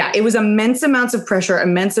 Yeah, it was immense amounts of pressure,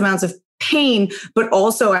 immense amounts of pain. But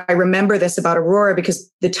also I remember this about Aurora, because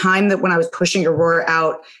the time that when I was pushing Aurora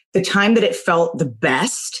out, the time that it felt the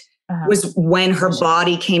best was when her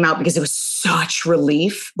body came out, because it was such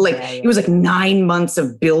relief. It was 9 months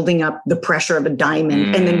of building up the pressure of a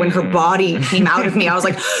diamond. And then when her body came out of me, I was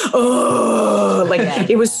oh,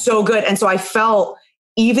 it was so good. And so I felt,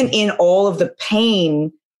 even in all of the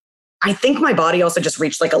pain, I think my body also just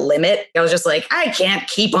reached a limit. I was just I can't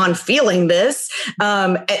keep on feeling this.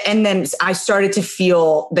 And then I started to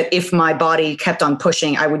feel that if my body kept on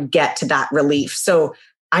pushing, I would get to that relief. So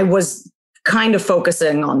I was kind of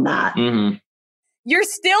focusing on that. Mm-hmm. You're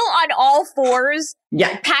still on all fours.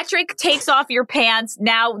 Yeah. Patrick takes off your pants.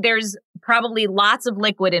 Now there's probably lots of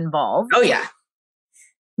liquid involved. Oh, yeah.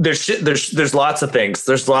 There's lots of things.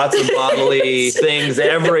 There's lots of bodily things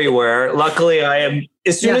everywhere. Luckily,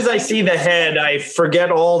 as soon as I see the head, I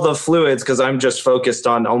forget all the fluids because I'm just focused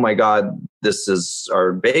on, oh my God, this is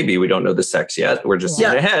our baby. We don't know the sex yet. We're just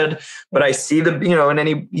seeing the head. But I see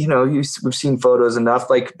we've seen photos enough.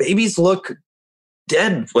 Like babies look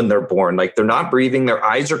dead when they're born. Like they're not breathing. Their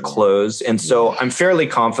eyes are closed. And so I'm fairly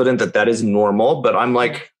confident that is normal. But I'm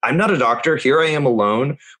like, I'm not a doctor. Here I am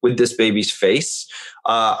alone with this baby's face.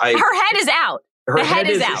 Her head is out. Her head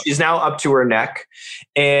is out. She's now up to her neck.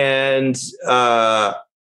 And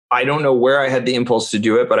I don't know where I had the impulse to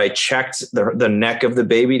do it, but I checked the neck of the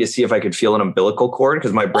baby to see if I could feel an umbilical cord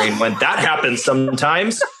because my brain went, that happens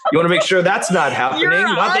sometimes. You want to make sure that's not happening.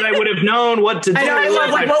 Not that I would have known what to do.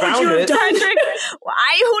 What would you have done? Patrick,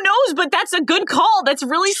 who knows? But that's a good call. That's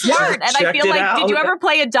really smart. And I feel like, did you ever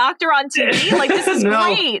play a doctor on TV? Like, this is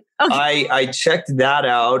great. Okay. I checked that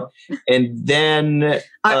out, and then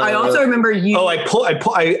I also remember you.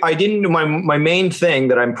 I didn't. My main thing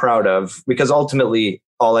that I'm proud of, because ultimately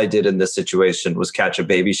all I did in this situation was catch a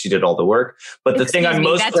baby. She did all the work. But the thing I'm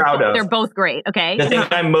most proud of, they're both great. Okay. The thing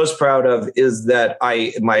I'm most proud of is that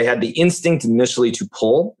I had the instinct initially to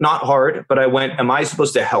pull, not hard, but I went, am I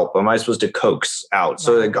supposed to help? Am I supposed to coax out?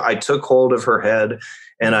 So I took hold of her head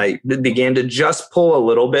and I began to just pull a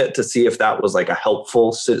little bit to see if that was like a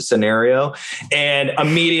helpful scenario. And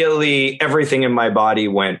immediately everything in my body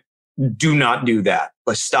went, do not do that.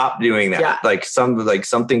 Like, stop doing that. Yeah. Like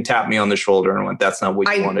something tapped me on the shoulder and went, that's not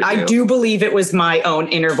what you want to do. I do believe it was my own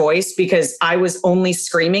inner voice because I was only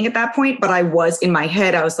screaming at that point, but I was in my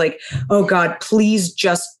head. I was like, oh God, please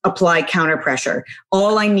just apply counter pressure.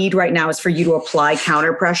 All I need right now is for you to apply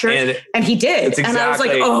counter pressure. And he did. And I was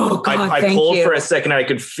like, oh God, I pulled for a second. I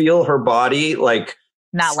could feel her body like,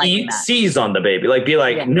 not like that. Seize on the baby, like be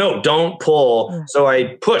like, no, don't pull. So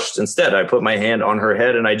I pushed instead. I put my hand on her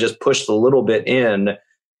head and I just pushed a little bit in.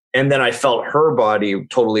 And then I felt her body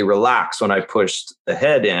totally relax when I pushed the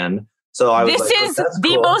head in. So I was this is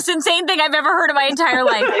the most insane thing I've ever heard in my entire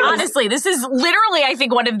life. Honestly, this is literally, I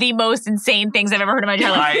think, one of the most insane things I've ever heard in my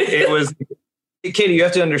entire life. Katie, you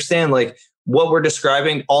have to understand, like, what we're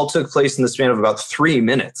describing all took place in the span of about 3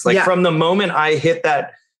 minutes. Like from the moment I hit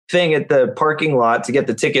that thing at the parking lot to get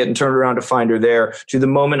the ticket and turn around to find her there to the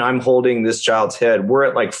moment I'm holding this child's head, we're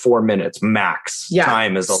at like 4 minutes max.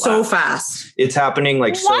 Time is allowed. So fast. It's happening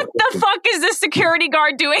like what the fuck is this security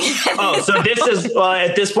guard doing? So this is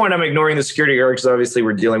at this point I'm ignoring the security guard because obviously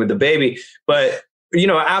we're dealing with the baby. But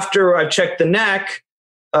after I've checked the neck,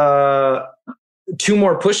 2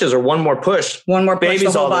 more pushes or 1 more push. Baby's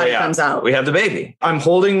the whole all the way comes out. We have the baby. I'm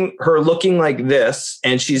holding her looking like this,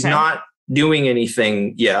 and she's not doing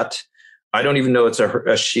anything yet. I don't even know it's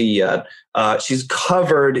a she yet. She's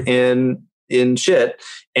covered in shit.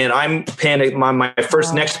 And I'm panicked. My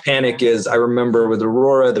first next panic is I remember with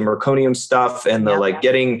Aurora, the meconium stuff and the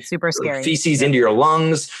getting super scary feces into your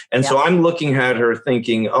lungs. And so I'm looking at her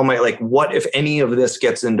thinking, oh my, like, what if any of this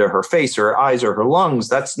gets into her face or her eyes or her lungs?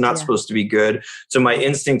 That's not supposed to be good. So my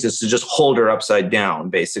instinct is to just hold her upside down,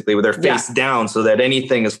 basically with her face down so that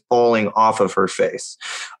anything is falling off of her face.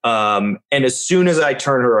 And as soon as I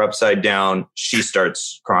turn her upside down, she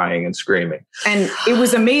starts crying and screaming. And it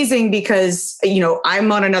was amazing because,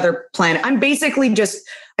 I'm on another planet. I'm basically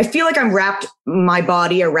I feel like I'm wrapped my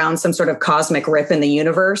body around some sort of cosmic rip in the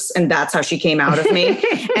universe. And that's how she came out of me.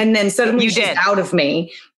 And then suddenly she's out of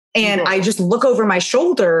me. And I just look over my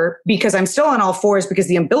shoulder because I'm still on all fours because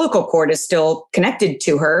the umbilical cord is still connected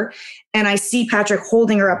to her. And I see Patrick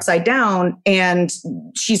holding her upside down and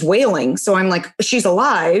she's wailing. So I'm like, she's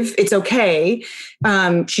alive. It's okay.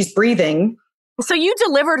 She's breathing. So you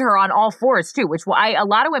delivered her on all fours too, which a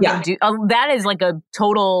lot of women do. That is like a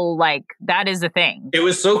total, that is the thing. It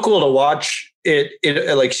was so cool to watch it.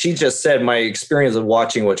 Like she just said, my experience of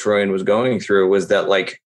watching what Troyan was going through was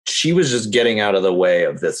that she was just getting out of the way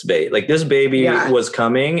of this baby. Like this baby was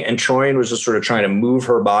coming and Troyan was just sort of trying to move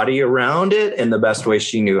her body around it in the best way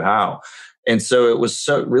she knew how. And so it was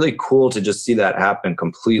so really cool to just see that happen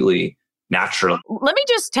completely naturally. Let me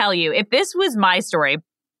just tell you, if this was my story,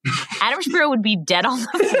 Adam Shapiro would be dead on the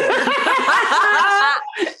floor.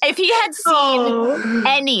 If he had seen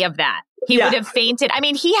any of that, he would have fainted. I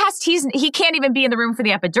mean, he can't even be in the room for the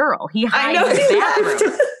epidural. He hides in the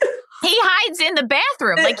bathroom. He hides in the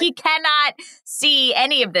bathroom. Like he cannot see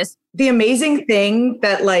any of this. The amazing thing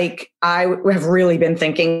that I have really been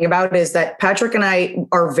thinking about is that Patrick and I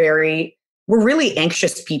we're really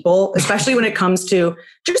anxious people, especially when it comes to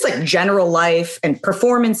just general life and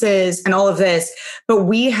performances and all of this. But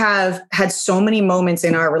we have had so many moments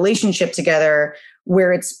in our relationship together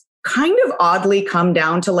where it's kind of oddly come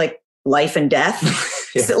down to life and death.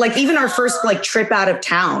 So, like even our first like trip out of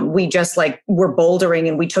town, we just like were bouldering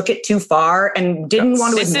and we took it too far and didn't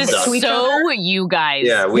want to admit it to each other. So you guys.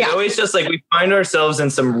 Yeah, we always just like, we find ourselves in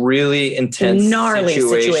some really intense gnarly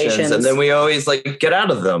situations. And then we always like get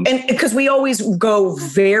out of them. And because we always go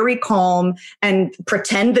very calm and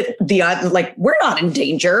pretend that like we're not in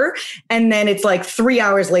danger. And then it's like 3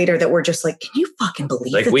 hours later that we're just like, can you fucking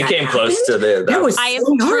believe like that we that came happened? close to the I have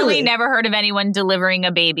truly never heard of anyone delivering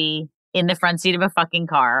a baby in the front seat of a fucking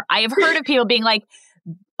car. I have heard of people being like,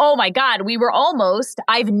 oh my God, we were almost.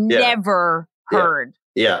 I've never heard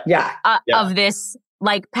of this.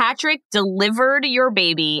 Like Patrick delivered your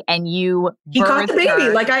baby and he caught the baby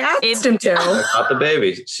like I asked him to. I caught the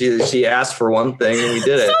baby. She asked for one thing and we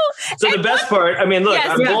did it. So the best part, I mean, look,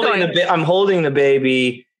 I'm holding the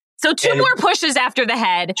baby. So 2 more pushes after the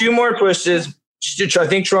head. 2 more pushes. I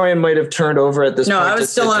think Troyan might have turned over at this point. No, I was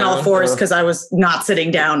still on all fours because I was not sitting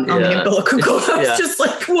down on the umbilical cord. I was just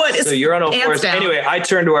like, what is So you're on all fours. down. Anyway, I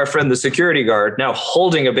turned to our friend, the security guard, now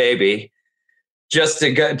holding a baby, just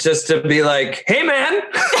to be like, hey, man.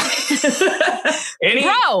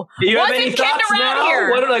 Bro, you have any thoughts now?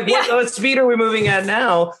 Here? What speed are we moving at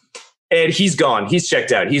now? And he's gone. He's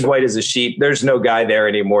checked out. He's white as a sheet. There's no guy there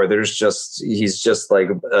anymore. He's just like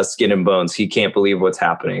skin and bones. He can't believe what's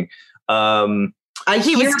happening.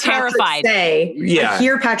 He was terrified. I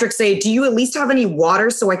hear Patrick say, do you at least have any water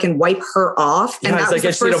so I can wipe her off? And that was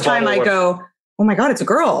the first time I go, oh my God, it's a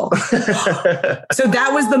girl. So that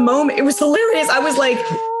was the moment. It was hilarious. I was like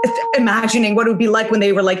imagining what it would be like when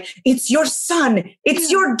they were like, it's your son,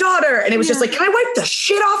 it's your daughter. And it was just like, can I wipe the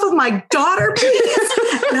shit off of my daughter, please?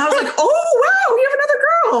 And I was like, oh, wow, we have another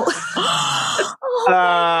girl.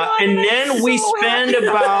 And then we spend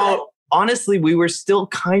honestly, we were still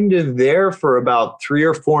kind of there for about 3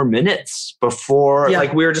 or 4 minutes before,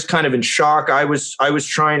 like we were just kind of in shock. I was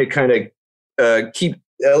trying to kind of keep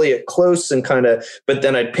Elliot close and but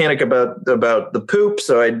then I'd panic about the poop.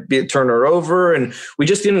 So I'd turn her over and we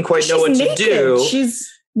just didn't quite know what to do. She's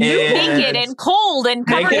naked and cold and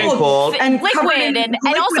covered in liquid. And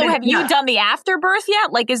also, have you done the afterbirth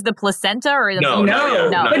yet? Like, is the placenta or the no.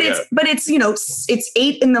 But it's it's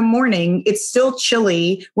 8 a.m. It's still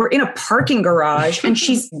chilly. We're in a parking garage and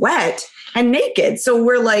she's wet and naked. So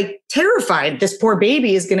we're like terrified. This poor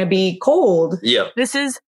baby is going to be cold. Yeah. This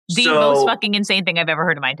is the most fucking insane thing I've ever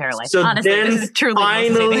heard in my entire life. So honestly, then this is truly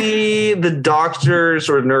finally the doctors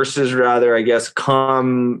or nurses rather, I guess,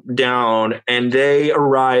 come down and they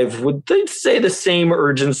arrive with, they'd say, the same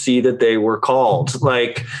urgency that they were called.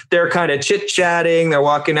 Like they're kind of chit-chatting, they're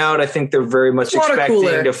walking out. I think they're very much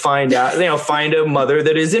expecting to find out, find a mother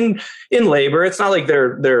that is in labor. It's not like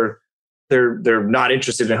they're not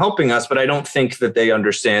interested in helping us, but I don't think that they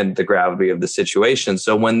understand the gravity of the situation.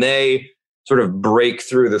 So when they sort of break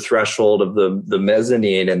through the threshold of the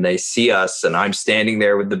mezzanine and they see us and I'm standing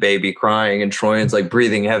there with the baby crying and Troyan's like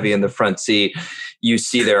breathing heavy in the front seat, you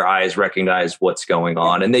see their eyes recognize what's going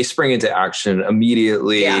on and they spring into action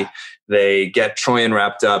immediately. Yeah. They get Troyan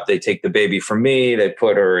wrapped up. They take the baby from me. They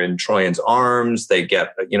put her in Troyan's arms. They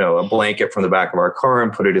get, a blanket from the back of our car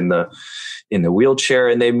and put it in the wheelchair,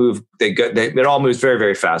 and they move. It all moves very,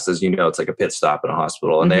 very fast. As you know, it's like a pit stop in a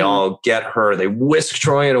hospital, and they all get her. They whisk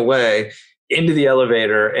Troyan away into the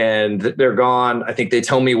elevator, and they're gone. I think they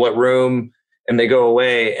tell me what room, and they go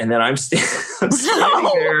away, and then I'm standing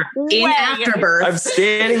there in afterbirth. I'm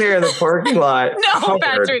standing there in the parking lot. No,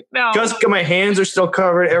 Patrick, no. Just my hands are still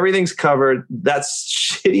covered. Everything's covered. That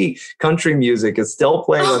shitty country music is still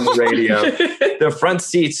playing on the radio. The front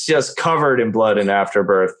seat's just covered in blood in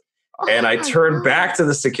afterbirth. And I turned back to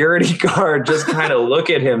the security guard, just kind of look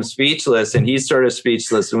at him speechless. And he's sort of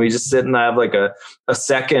speechless. And we just sit and have like a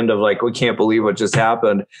second of like, we can't believe what just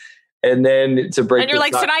happened. And then to break, and you're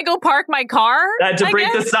like, should I go park my car? To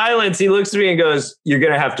break the silence, he looks at me and goes, "You're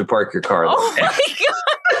going to have to park your car." Oh my God.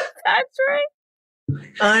 That's right.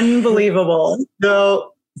 Unbelievable.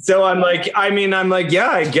 So I'm like, yeah,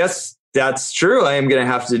 I guess that's true. I am going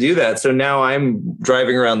to have to do that. So now I'm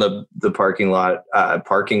driving around the parking lot,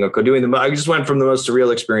 doing I just went from the most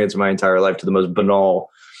surreal experience of my entire life to the most banal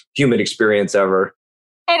human experience ever.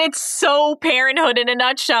 And it's so parenthood in a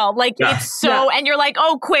nutshell. Like and you're like,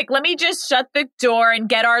 oh, quick, let me just shut the door and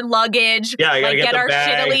get our luggage. Yeah, I gotta get our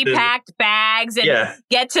shittily packed bags and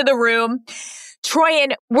get to the room.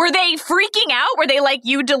 Troyan, were they freaking out? Were they like,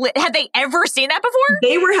 had they ever seen that before?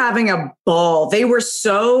 They were having a ball. They were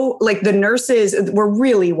so, like, the nurses were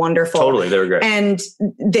really wonderful. Totally, they were great. And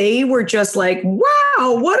they were just like,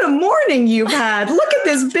 wow, what a morning you've had. Look at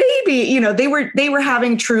this baby. You know, they were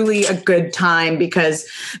having truly a good time because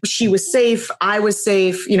she was safe. I was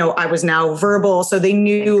safe. You know, I was now verbal. So they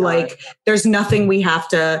knew, like, there's nothing we have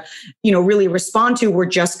to, you know, really respond to. We're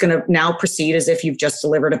just going to now proceed as if you've just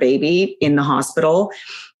delivered a baby in the hospital.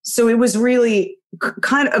 So it was really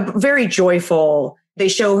kind of very joyful. They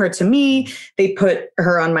show her to me. They put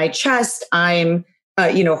her on my chest. I'm,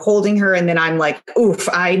 holding her. And then I'm like, oof,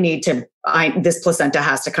 this placenta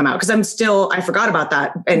has to come out. Cause I forgot about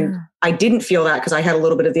that. And I didn't feel that because I had a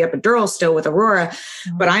little bit of the epidural still with Aurora,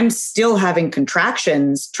 but I'm still having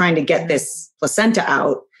contractions trying to get this placenta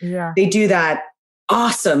out. Yeah. They do that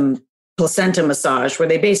awesome placenta massage where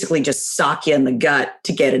they basically just sock you in the gut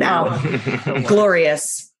to get it out.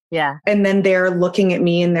 Glorious. Yeah. And then they're looking at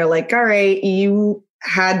me and they're like, all right, you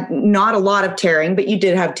had not a lot of tearing, but you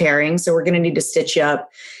did have tearing. So we're going to need to stitch you up.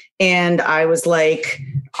 And I was like,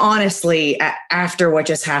 honestly, after what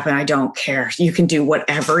just happened, I don't care. You can do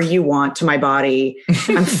whatever you want to my body.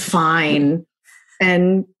 I'm fine.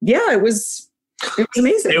 And yeah, it was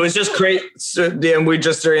amazing. It was just great. So, and we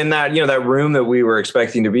just are in that, that room that we were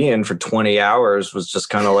expecting to be in for 20 hours was just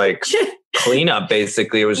kind of like cleanup,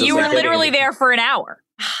 basically. It was just you were literally there for an hour.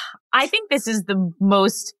 I think this is the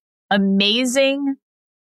most amazing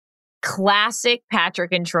classic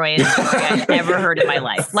Patrick and Troyan story I've ever heard in my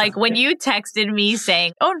life. Like when you texted me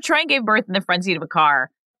saying, oh, Troyan gave birth in the front seat of a car.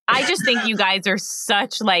 I just think you guys are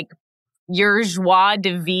such like your joie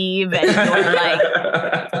de vivre and you're like,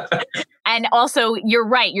 and also you're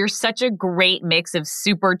right. You're such a great mix of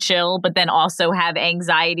super chill, but then also have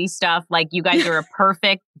anxiety stuff. Like you guys are a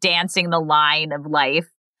perfect dancing the line of life.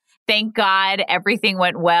 Thank God everything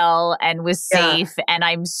went well and was safe. Yeah. And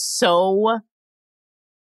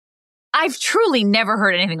I've truly never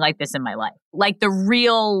heard anything like this in my life. Like the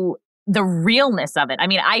realness of it. I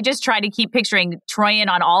mean, I just try to keep picturing Troyan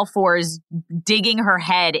on all fours, digging her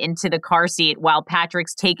head into the car seat while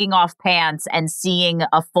Patrick's taking off pants and seeing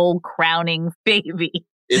a full crowning baby.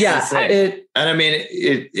 It's insane. And I mean,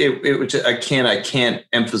 I can't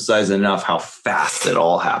emphasize enough how fast it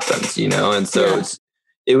all happens, And so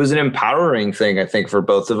it was an empowering thing, I think, for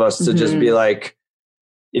both of us to just be like,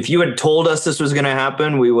 if you had told us this was going to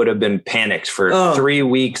happen, we would have been panicked for 3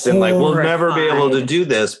 weeks and like, we'll never be able to do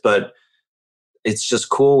this. But it's just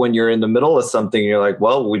cool when you're in the middle of something and you're like,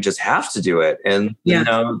 well, we just have to do it. And,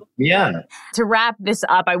 To wrap this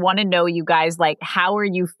up, I want to know, you guys, like, how are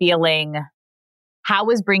you feeling? How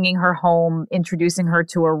was bringing her home, introducing her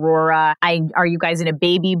to Aurora? Are you guys in a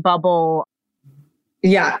baby bubble?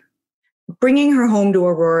 Yeah. Bringing her home to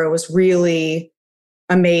Aurora was really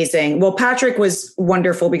amazing. Well, Patrick was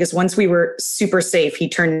wonderful because once we were super safe, he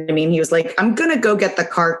turned to me and he was like, I'm going to go get the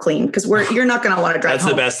car cleaned because you're not going to want to drive That's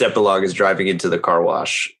home. The best epilogue is driving into the car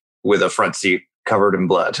wash with a front seat covered in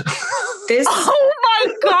blood. Oh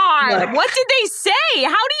my God. What did they say? How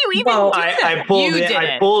do you even do that? I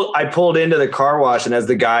pulled into the car wash, and as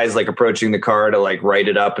the guy's like approaching the car to like write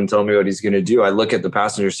it up and tell me what he's going to do, I look at the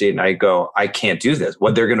passenger seat and I go, I can't do this.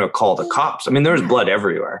 What, they're going to call the cops. I mean, there's blood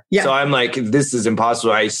everywhere. Yeah. So I'm like, this is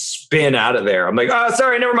impossible. I spin out of there. I'm like, oh,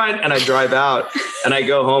 sorry, never mind. And I drive out and I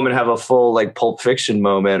go home and have a full like Pulp Fiction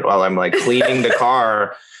moment while I'm like cleaning the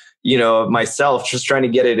car, myself, just trying to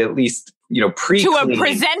get it at least, to a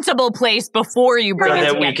presentable place before you bring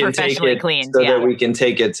it to get professionally cleaned. So that we can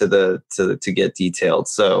take it to get detailed.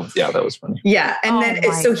 So yeah, that was funny. Yeah. And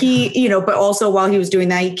so he, but also while he was doing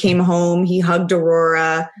that, he came home, he hugged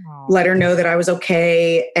Aurora, let her know that I was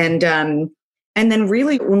okay. And then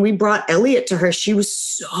really when we brought Elliot to her, she was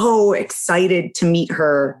so excited to meet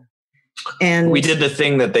her. And we did the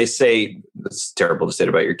thing that they say, it's terrible to say it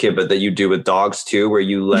about your kid, but that you do with dogs too, where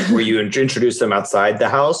you introduce them outside the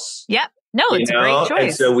house. Yep. No, it's a great choice.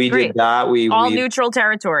 And so we did that. We neutral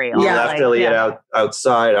territory. We left Elliot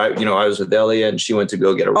outside. I was with Elliot and she went to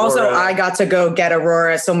go get Aurora. Also, I got to go get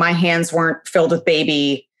Aurora. So my hands weren't filled with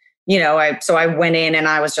baby. So I went in and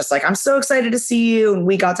I was just like, I'm so excited to see you. And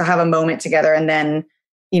we got to have a moment together. And then,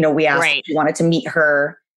 we asked if you wanted to meet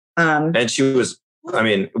her. And she was,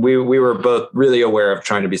 we were both really aware of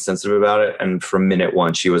trying to be sensitive about it. And from minute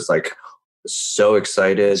one, she was like, so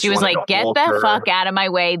excited. She was like, get the fuck out of my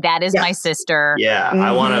way. That is my sister. Yeah.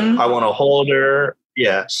 Mm-hmm. I want to hold her.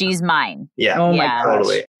 Yeah. She's mine. Yeah. Oh my gosh.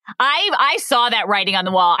 Totally. I saw that writing on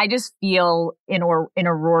the wall. I just feel in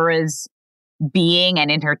Aurora's being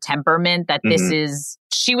and in her temperament that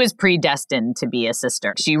she was predestined to be a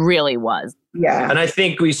sister. She really was. Yeah. And I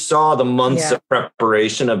think we saw the months of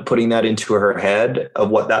preparation of putting that into her head of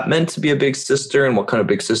what that meant to be a big sister and what kind of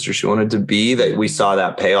big sister she wanted to be, that we saw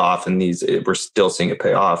that pay off, and we're still seeing it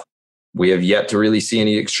pay off. We have yet to really see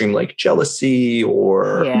any extreme like jealousy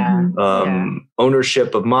or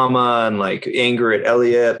ownership of Mama and like anger at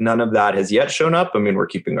Elliot. None of that has yet shown up. I mean, we're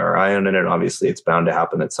keeping our eye on it, and obviously it's bound to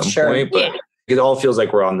happen at some point. But it all feels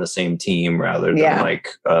like we're on the same team rather than like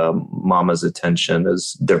Mama's attention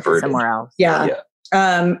is diverted somewhere else.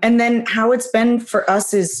 And then how it's been for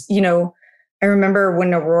us is, I remember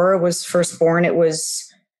when Aurora was first born, it was,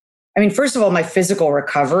 first of all, my physical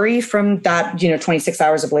recovery from that, 26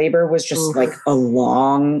 hours of labor was just like a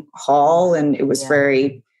long haul, and it was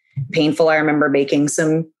very painful. I remember making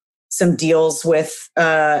some deals with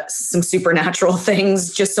some supernatural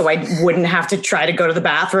things just so I wouldn't have to try to go to the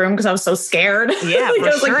bathroom because I was so scared. Yeah,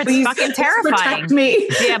 for sure. It's fucking terrifying. Protect me.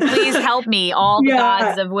 Yeah, please help me. All the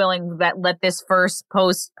gods of willing that let this first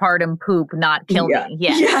postpartum poop not kill me.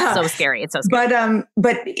 Yeah. It's so scary. It's so scary.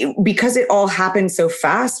 But because it all happened so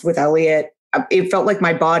fast with Elliot, it felt like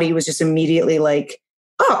my body was just immediately like,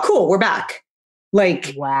 oh, cool, we're back.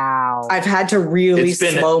 Like, wow, I've had to really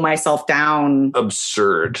slow myself down.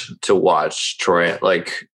 Absurd to watch Troy.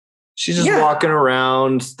 Like, she's just walking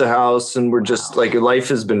around the house, and we're just like, life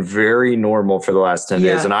has been very normal for the last 10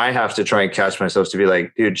 days. And I have to try and catch myself to be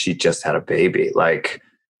like, dude, she just had a baby. Like,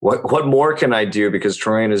 what more can I do? Because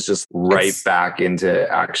Troyan is just back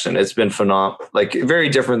into action. It's been phenomenal, like very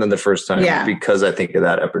different than the first time because I think of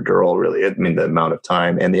that epidural really, the amount of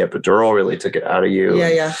time and the epidural really took it out of you.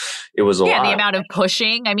 It was a lot. Yeah, the amount of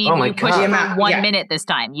pushing. You pushed for 1 minute this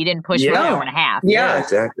time. You didn't push for an hour and a half. Yeah,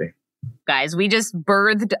 exactly. Guys, we just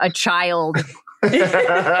birthed a child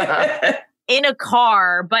in a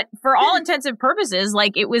car, but for all intents and purposes,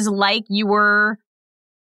 like it was like you were,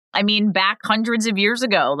 back hundreds of years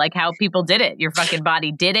ago, like how people did it. Your fucking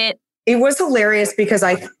body did it. It was hilarious because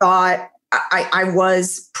I thought I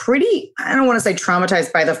was pretty, I don't want to say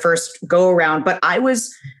traumatized by the first go around, but I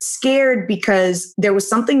was scared because there was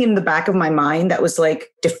something in the back of my mind that was like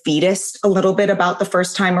defeatist a little bit about the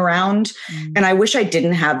first time around. And I wish I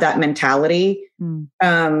didn't have that mentality.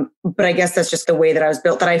 But I guess that's just the way that I was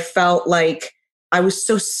built, that I felt like I was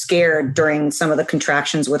so scared during some of the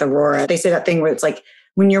contractions with Aurora. They say that thing where it's like,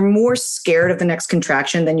 when you're more scared of the next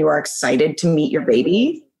contraction than you are excited to meet your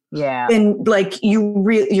baby. Yeah. And like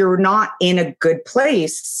you're not in a good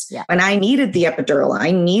place. Yeah. And I needed the epidural.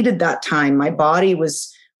 I needed that time. My body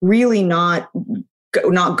was really not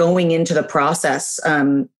going into the process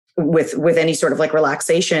with any sort of like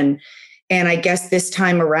relaxation. And I guess this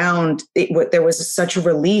time around, there was such a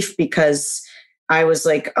relief because I was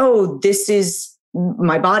like, oh,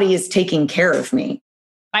 my body is taking care of me.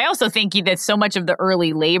 I also think that so much of the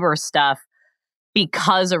early labor stuff,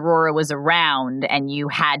 because Aurora was around and you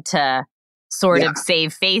had to sort of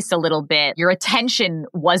save face a little bit, your attention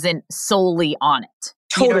wasn't solely on it.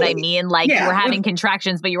 Totally. You know what I mean? Like you were having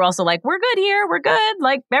contractions, but you were also like, we're good here. We're good.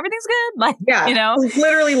 Like everything's good. Like,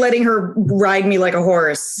 literally letting her ride me like a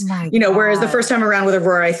horse, whereas the first time around with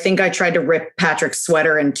Aurora, I think I tried to rip Patrick's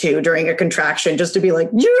sweater in two during a contraction just to be like,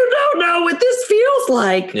 you don't know what this feels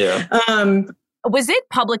like. Yeah. Was it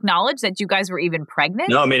public knowledge that you guys were even pregnant?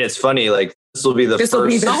 No, it's funny. Like this will be the first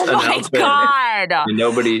announcement. Oh my God.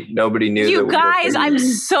 Nobody knew. You guys, I'm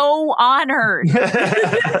so honored.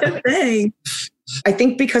 I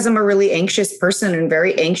think because I'm a really anxious person and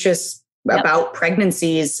very anxious about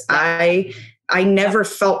pregnancies, I never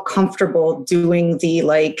felt comfortable doing the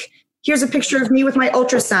like, here's a picture of me with my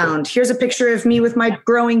ultrasound. Here's a picture of me with my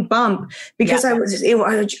growing bump, because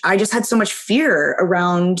I just had so much fear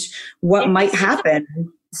around what might happen.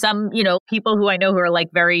 Some, people who I know who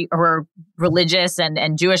are religious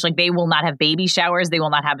and Jewish, like they will not have baby showers. They will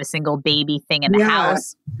not have a single baby thing in the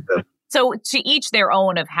house. So to each their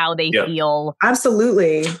own of how they feel.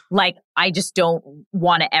 Absolutely. Like, I just don't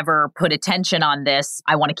want to ever put attention on this.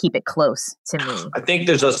 I want to keep it close to me. I think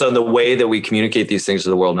there's also the way that we communicate these things to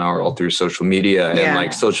the world now are all through social media. And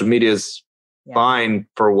like social media is fine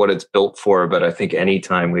for what it's built for. But I think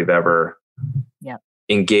anytime we've ever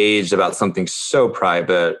engaged about something so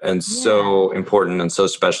private and so important and so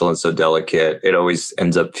special and so delicate, it always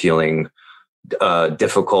ends up feeling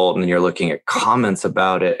difficult, and you're looking at comments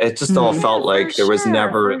about it. It just all felt like there was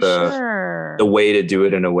never the way to do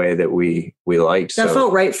it in a way that we liked. That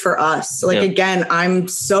felt right for us. Like, again, I'm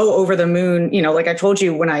so over the moon. Like I told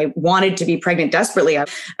you, when I wanted to be pregnant desperately,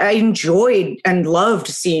 I enjoyed and loved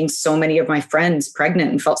seeing so many of my friends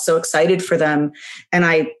pregnant and felt so excited for them. And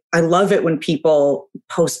I I love it when people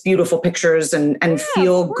post beautiful pictures and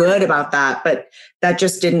feel good about that. But that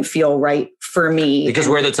just didn't feel right for me. Because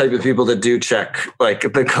we're the type of people that do check like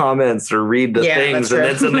the comments or read the things. And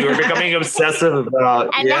then suddenly we're becoming obsessive about.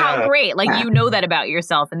 And how great. Like, you know that about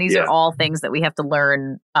yourself. And these are all things that we have to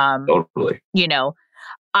learn. Totally. You know,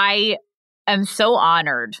 I am so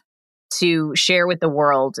honored to share with the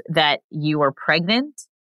world that you are pregnant.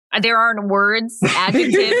 There aren't words,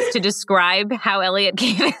 adjectives to describe how Elliot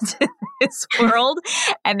came into this world,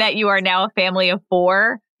 and that you are now a family of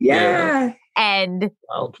 4. Yeah. And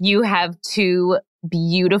you have 2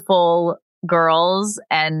 beautiful girls,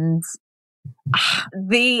 and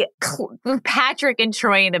the Patrick and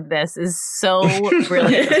Troyan of this is so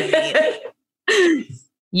brilliant to me.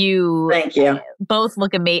 Thank you. Both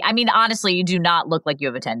look amazing. I mean, honestly, you do not look like you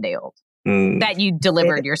have a 10-day-old. That you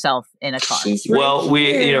delivered yourself in a car. Well,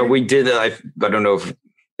 we did. I don't know if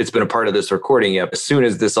it's been a part of this recording yet. As soon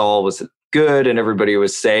as this all was good and everybody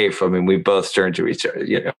was safe, I mean, we both turned to each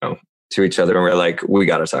other, and we're like, we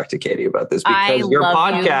got to talk to Katie about this, because your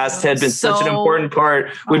podcast had been such an important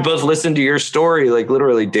part. We both listened to your story like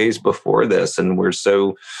literally days before this, and we're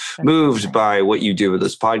so moved by what you do with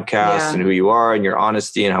this podcast and who you are and your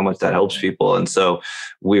honesty and how much that helps people. And so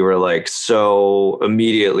we were like, so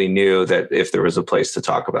immediately knew that if there was a place to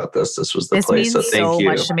talk about this was the place. So thank you.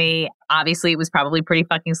 Much to me. Obviously, it was probably pretty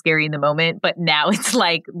fucking scary in the moment, but now it's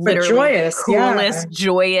like literally joyous, coolest,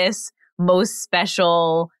 joyous, most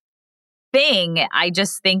special thing. I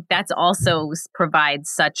just think that's also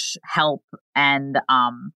provides such help and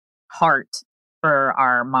heart for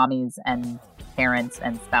our mommies and parents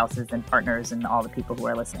and spouses and partners and all the people who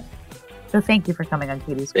are listening. So thank you for coming on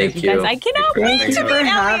Katie's Crib, you guys. I cannot wait to meet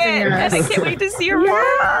Elliot, and I can't wait to see your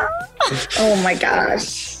mom. Oh my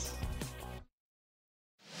gosh.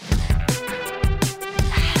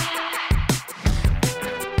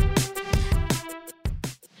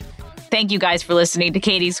 Thank you guys for listening to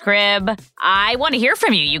Katie's Crib. I want to hear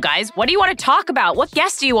from you, you guys. What do you want to talk about? What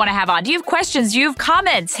guests do you want to have on? Do you have questions? Do you have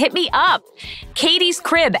comments? Hit me up. Katie's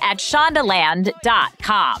Crib at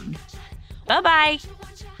shondaland.com. Bye-bye.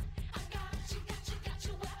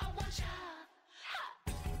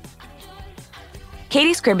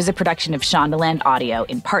 Katie's Crib is a production of Shondaland Audio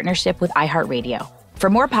in partnership with iHeartRadio. For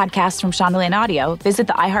more podcasts from Shondaland Audio, visit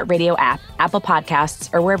the iHeartRadio app, Apple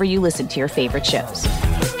Podcasts, or wherever you listen to your favorite shows.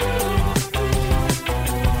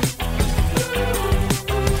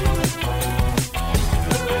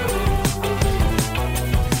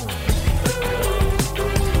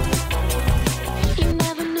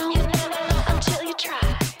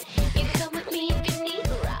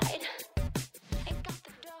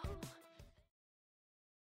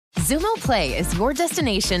 Xumo Play is your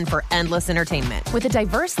destination for endless entertainment. With a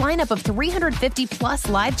diverse lineup of 350 plus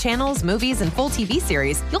live channels, movies, and full TV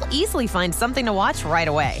series, you'll easily find something to watch right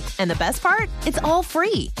away. And the best part? It's all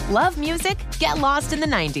free. Love music? Get lost in the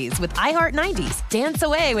 90s with iHeart 90s, dance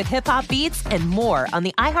away with hip-hop beats, and more on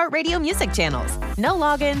the iHeartRadio music channels. No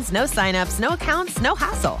logins, no signups, no accounts, no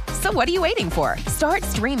hassle. So what are you waiting for? Start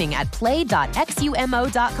streaming at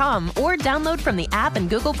play.xumo.com or download from the app and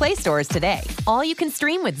Google Play stores today. All you can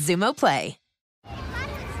stream with Xumo Play.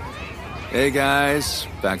 Hey guys,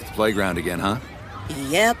 back at the playground again, huh?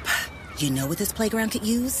 Yep. You know what this playground could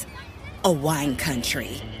use? A wine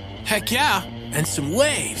country. Heck yeah, and some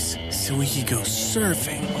waves so we could go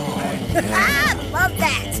surfing. Oh, yeah. Love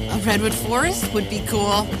that. A redwood forest would be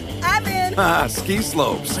cool. I'm in. Ski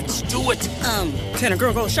slopes. Let's do it. Can a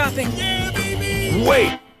girl go shopping? Yeah, baby.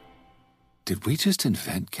 Wait. Did we just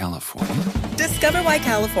invent California? Discover why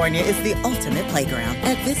California is the ultimate playground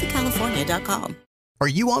at visitcalifornia.com. Are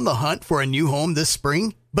you on the hunt for a new home this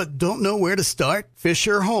spring, but don't know where to start?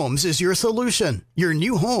 Fisher Homes is your solution. Your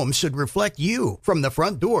new home should reflect you, from the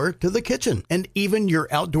front door to the kitchen, and even your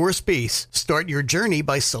outdoor space. Start your journey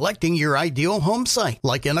by selecting your ideal home site,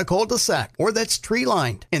 like in a cul-de-sac or that's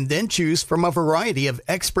tree-lined, and then choose from a variety of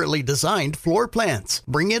expertly designed floor plans.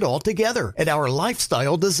 Bring it all together at our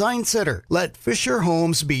Lifestyle Design Center. Let Fisher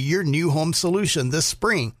Homes be your new home solution this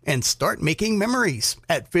spring and start making memories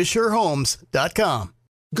at FisherHomes.com.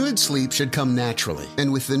 Good sleep should come naturally,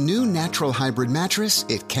 and with the new Natural Hybrid mattress,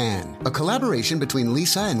 it can. A collaboration between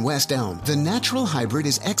Lisa and West Elm, the Natural Hybrid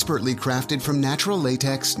is expertly crafted from natural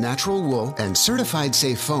latex, natural wool, and certified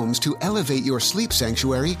safe foams to elevate your sleep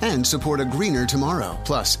sanctuary and support a greener tomorrow.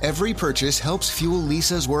 Plus, every purchase helps fuel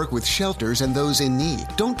Lisa's work with shelters and those in need.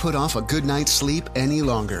 Don't put off a good night's sleep any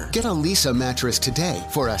longer. Get a Lisa mattress today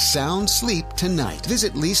for a sound sleep tonight.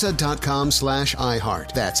 Visit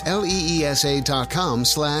lisa.com/iHeart. That's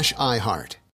LEESA.com/iHeart.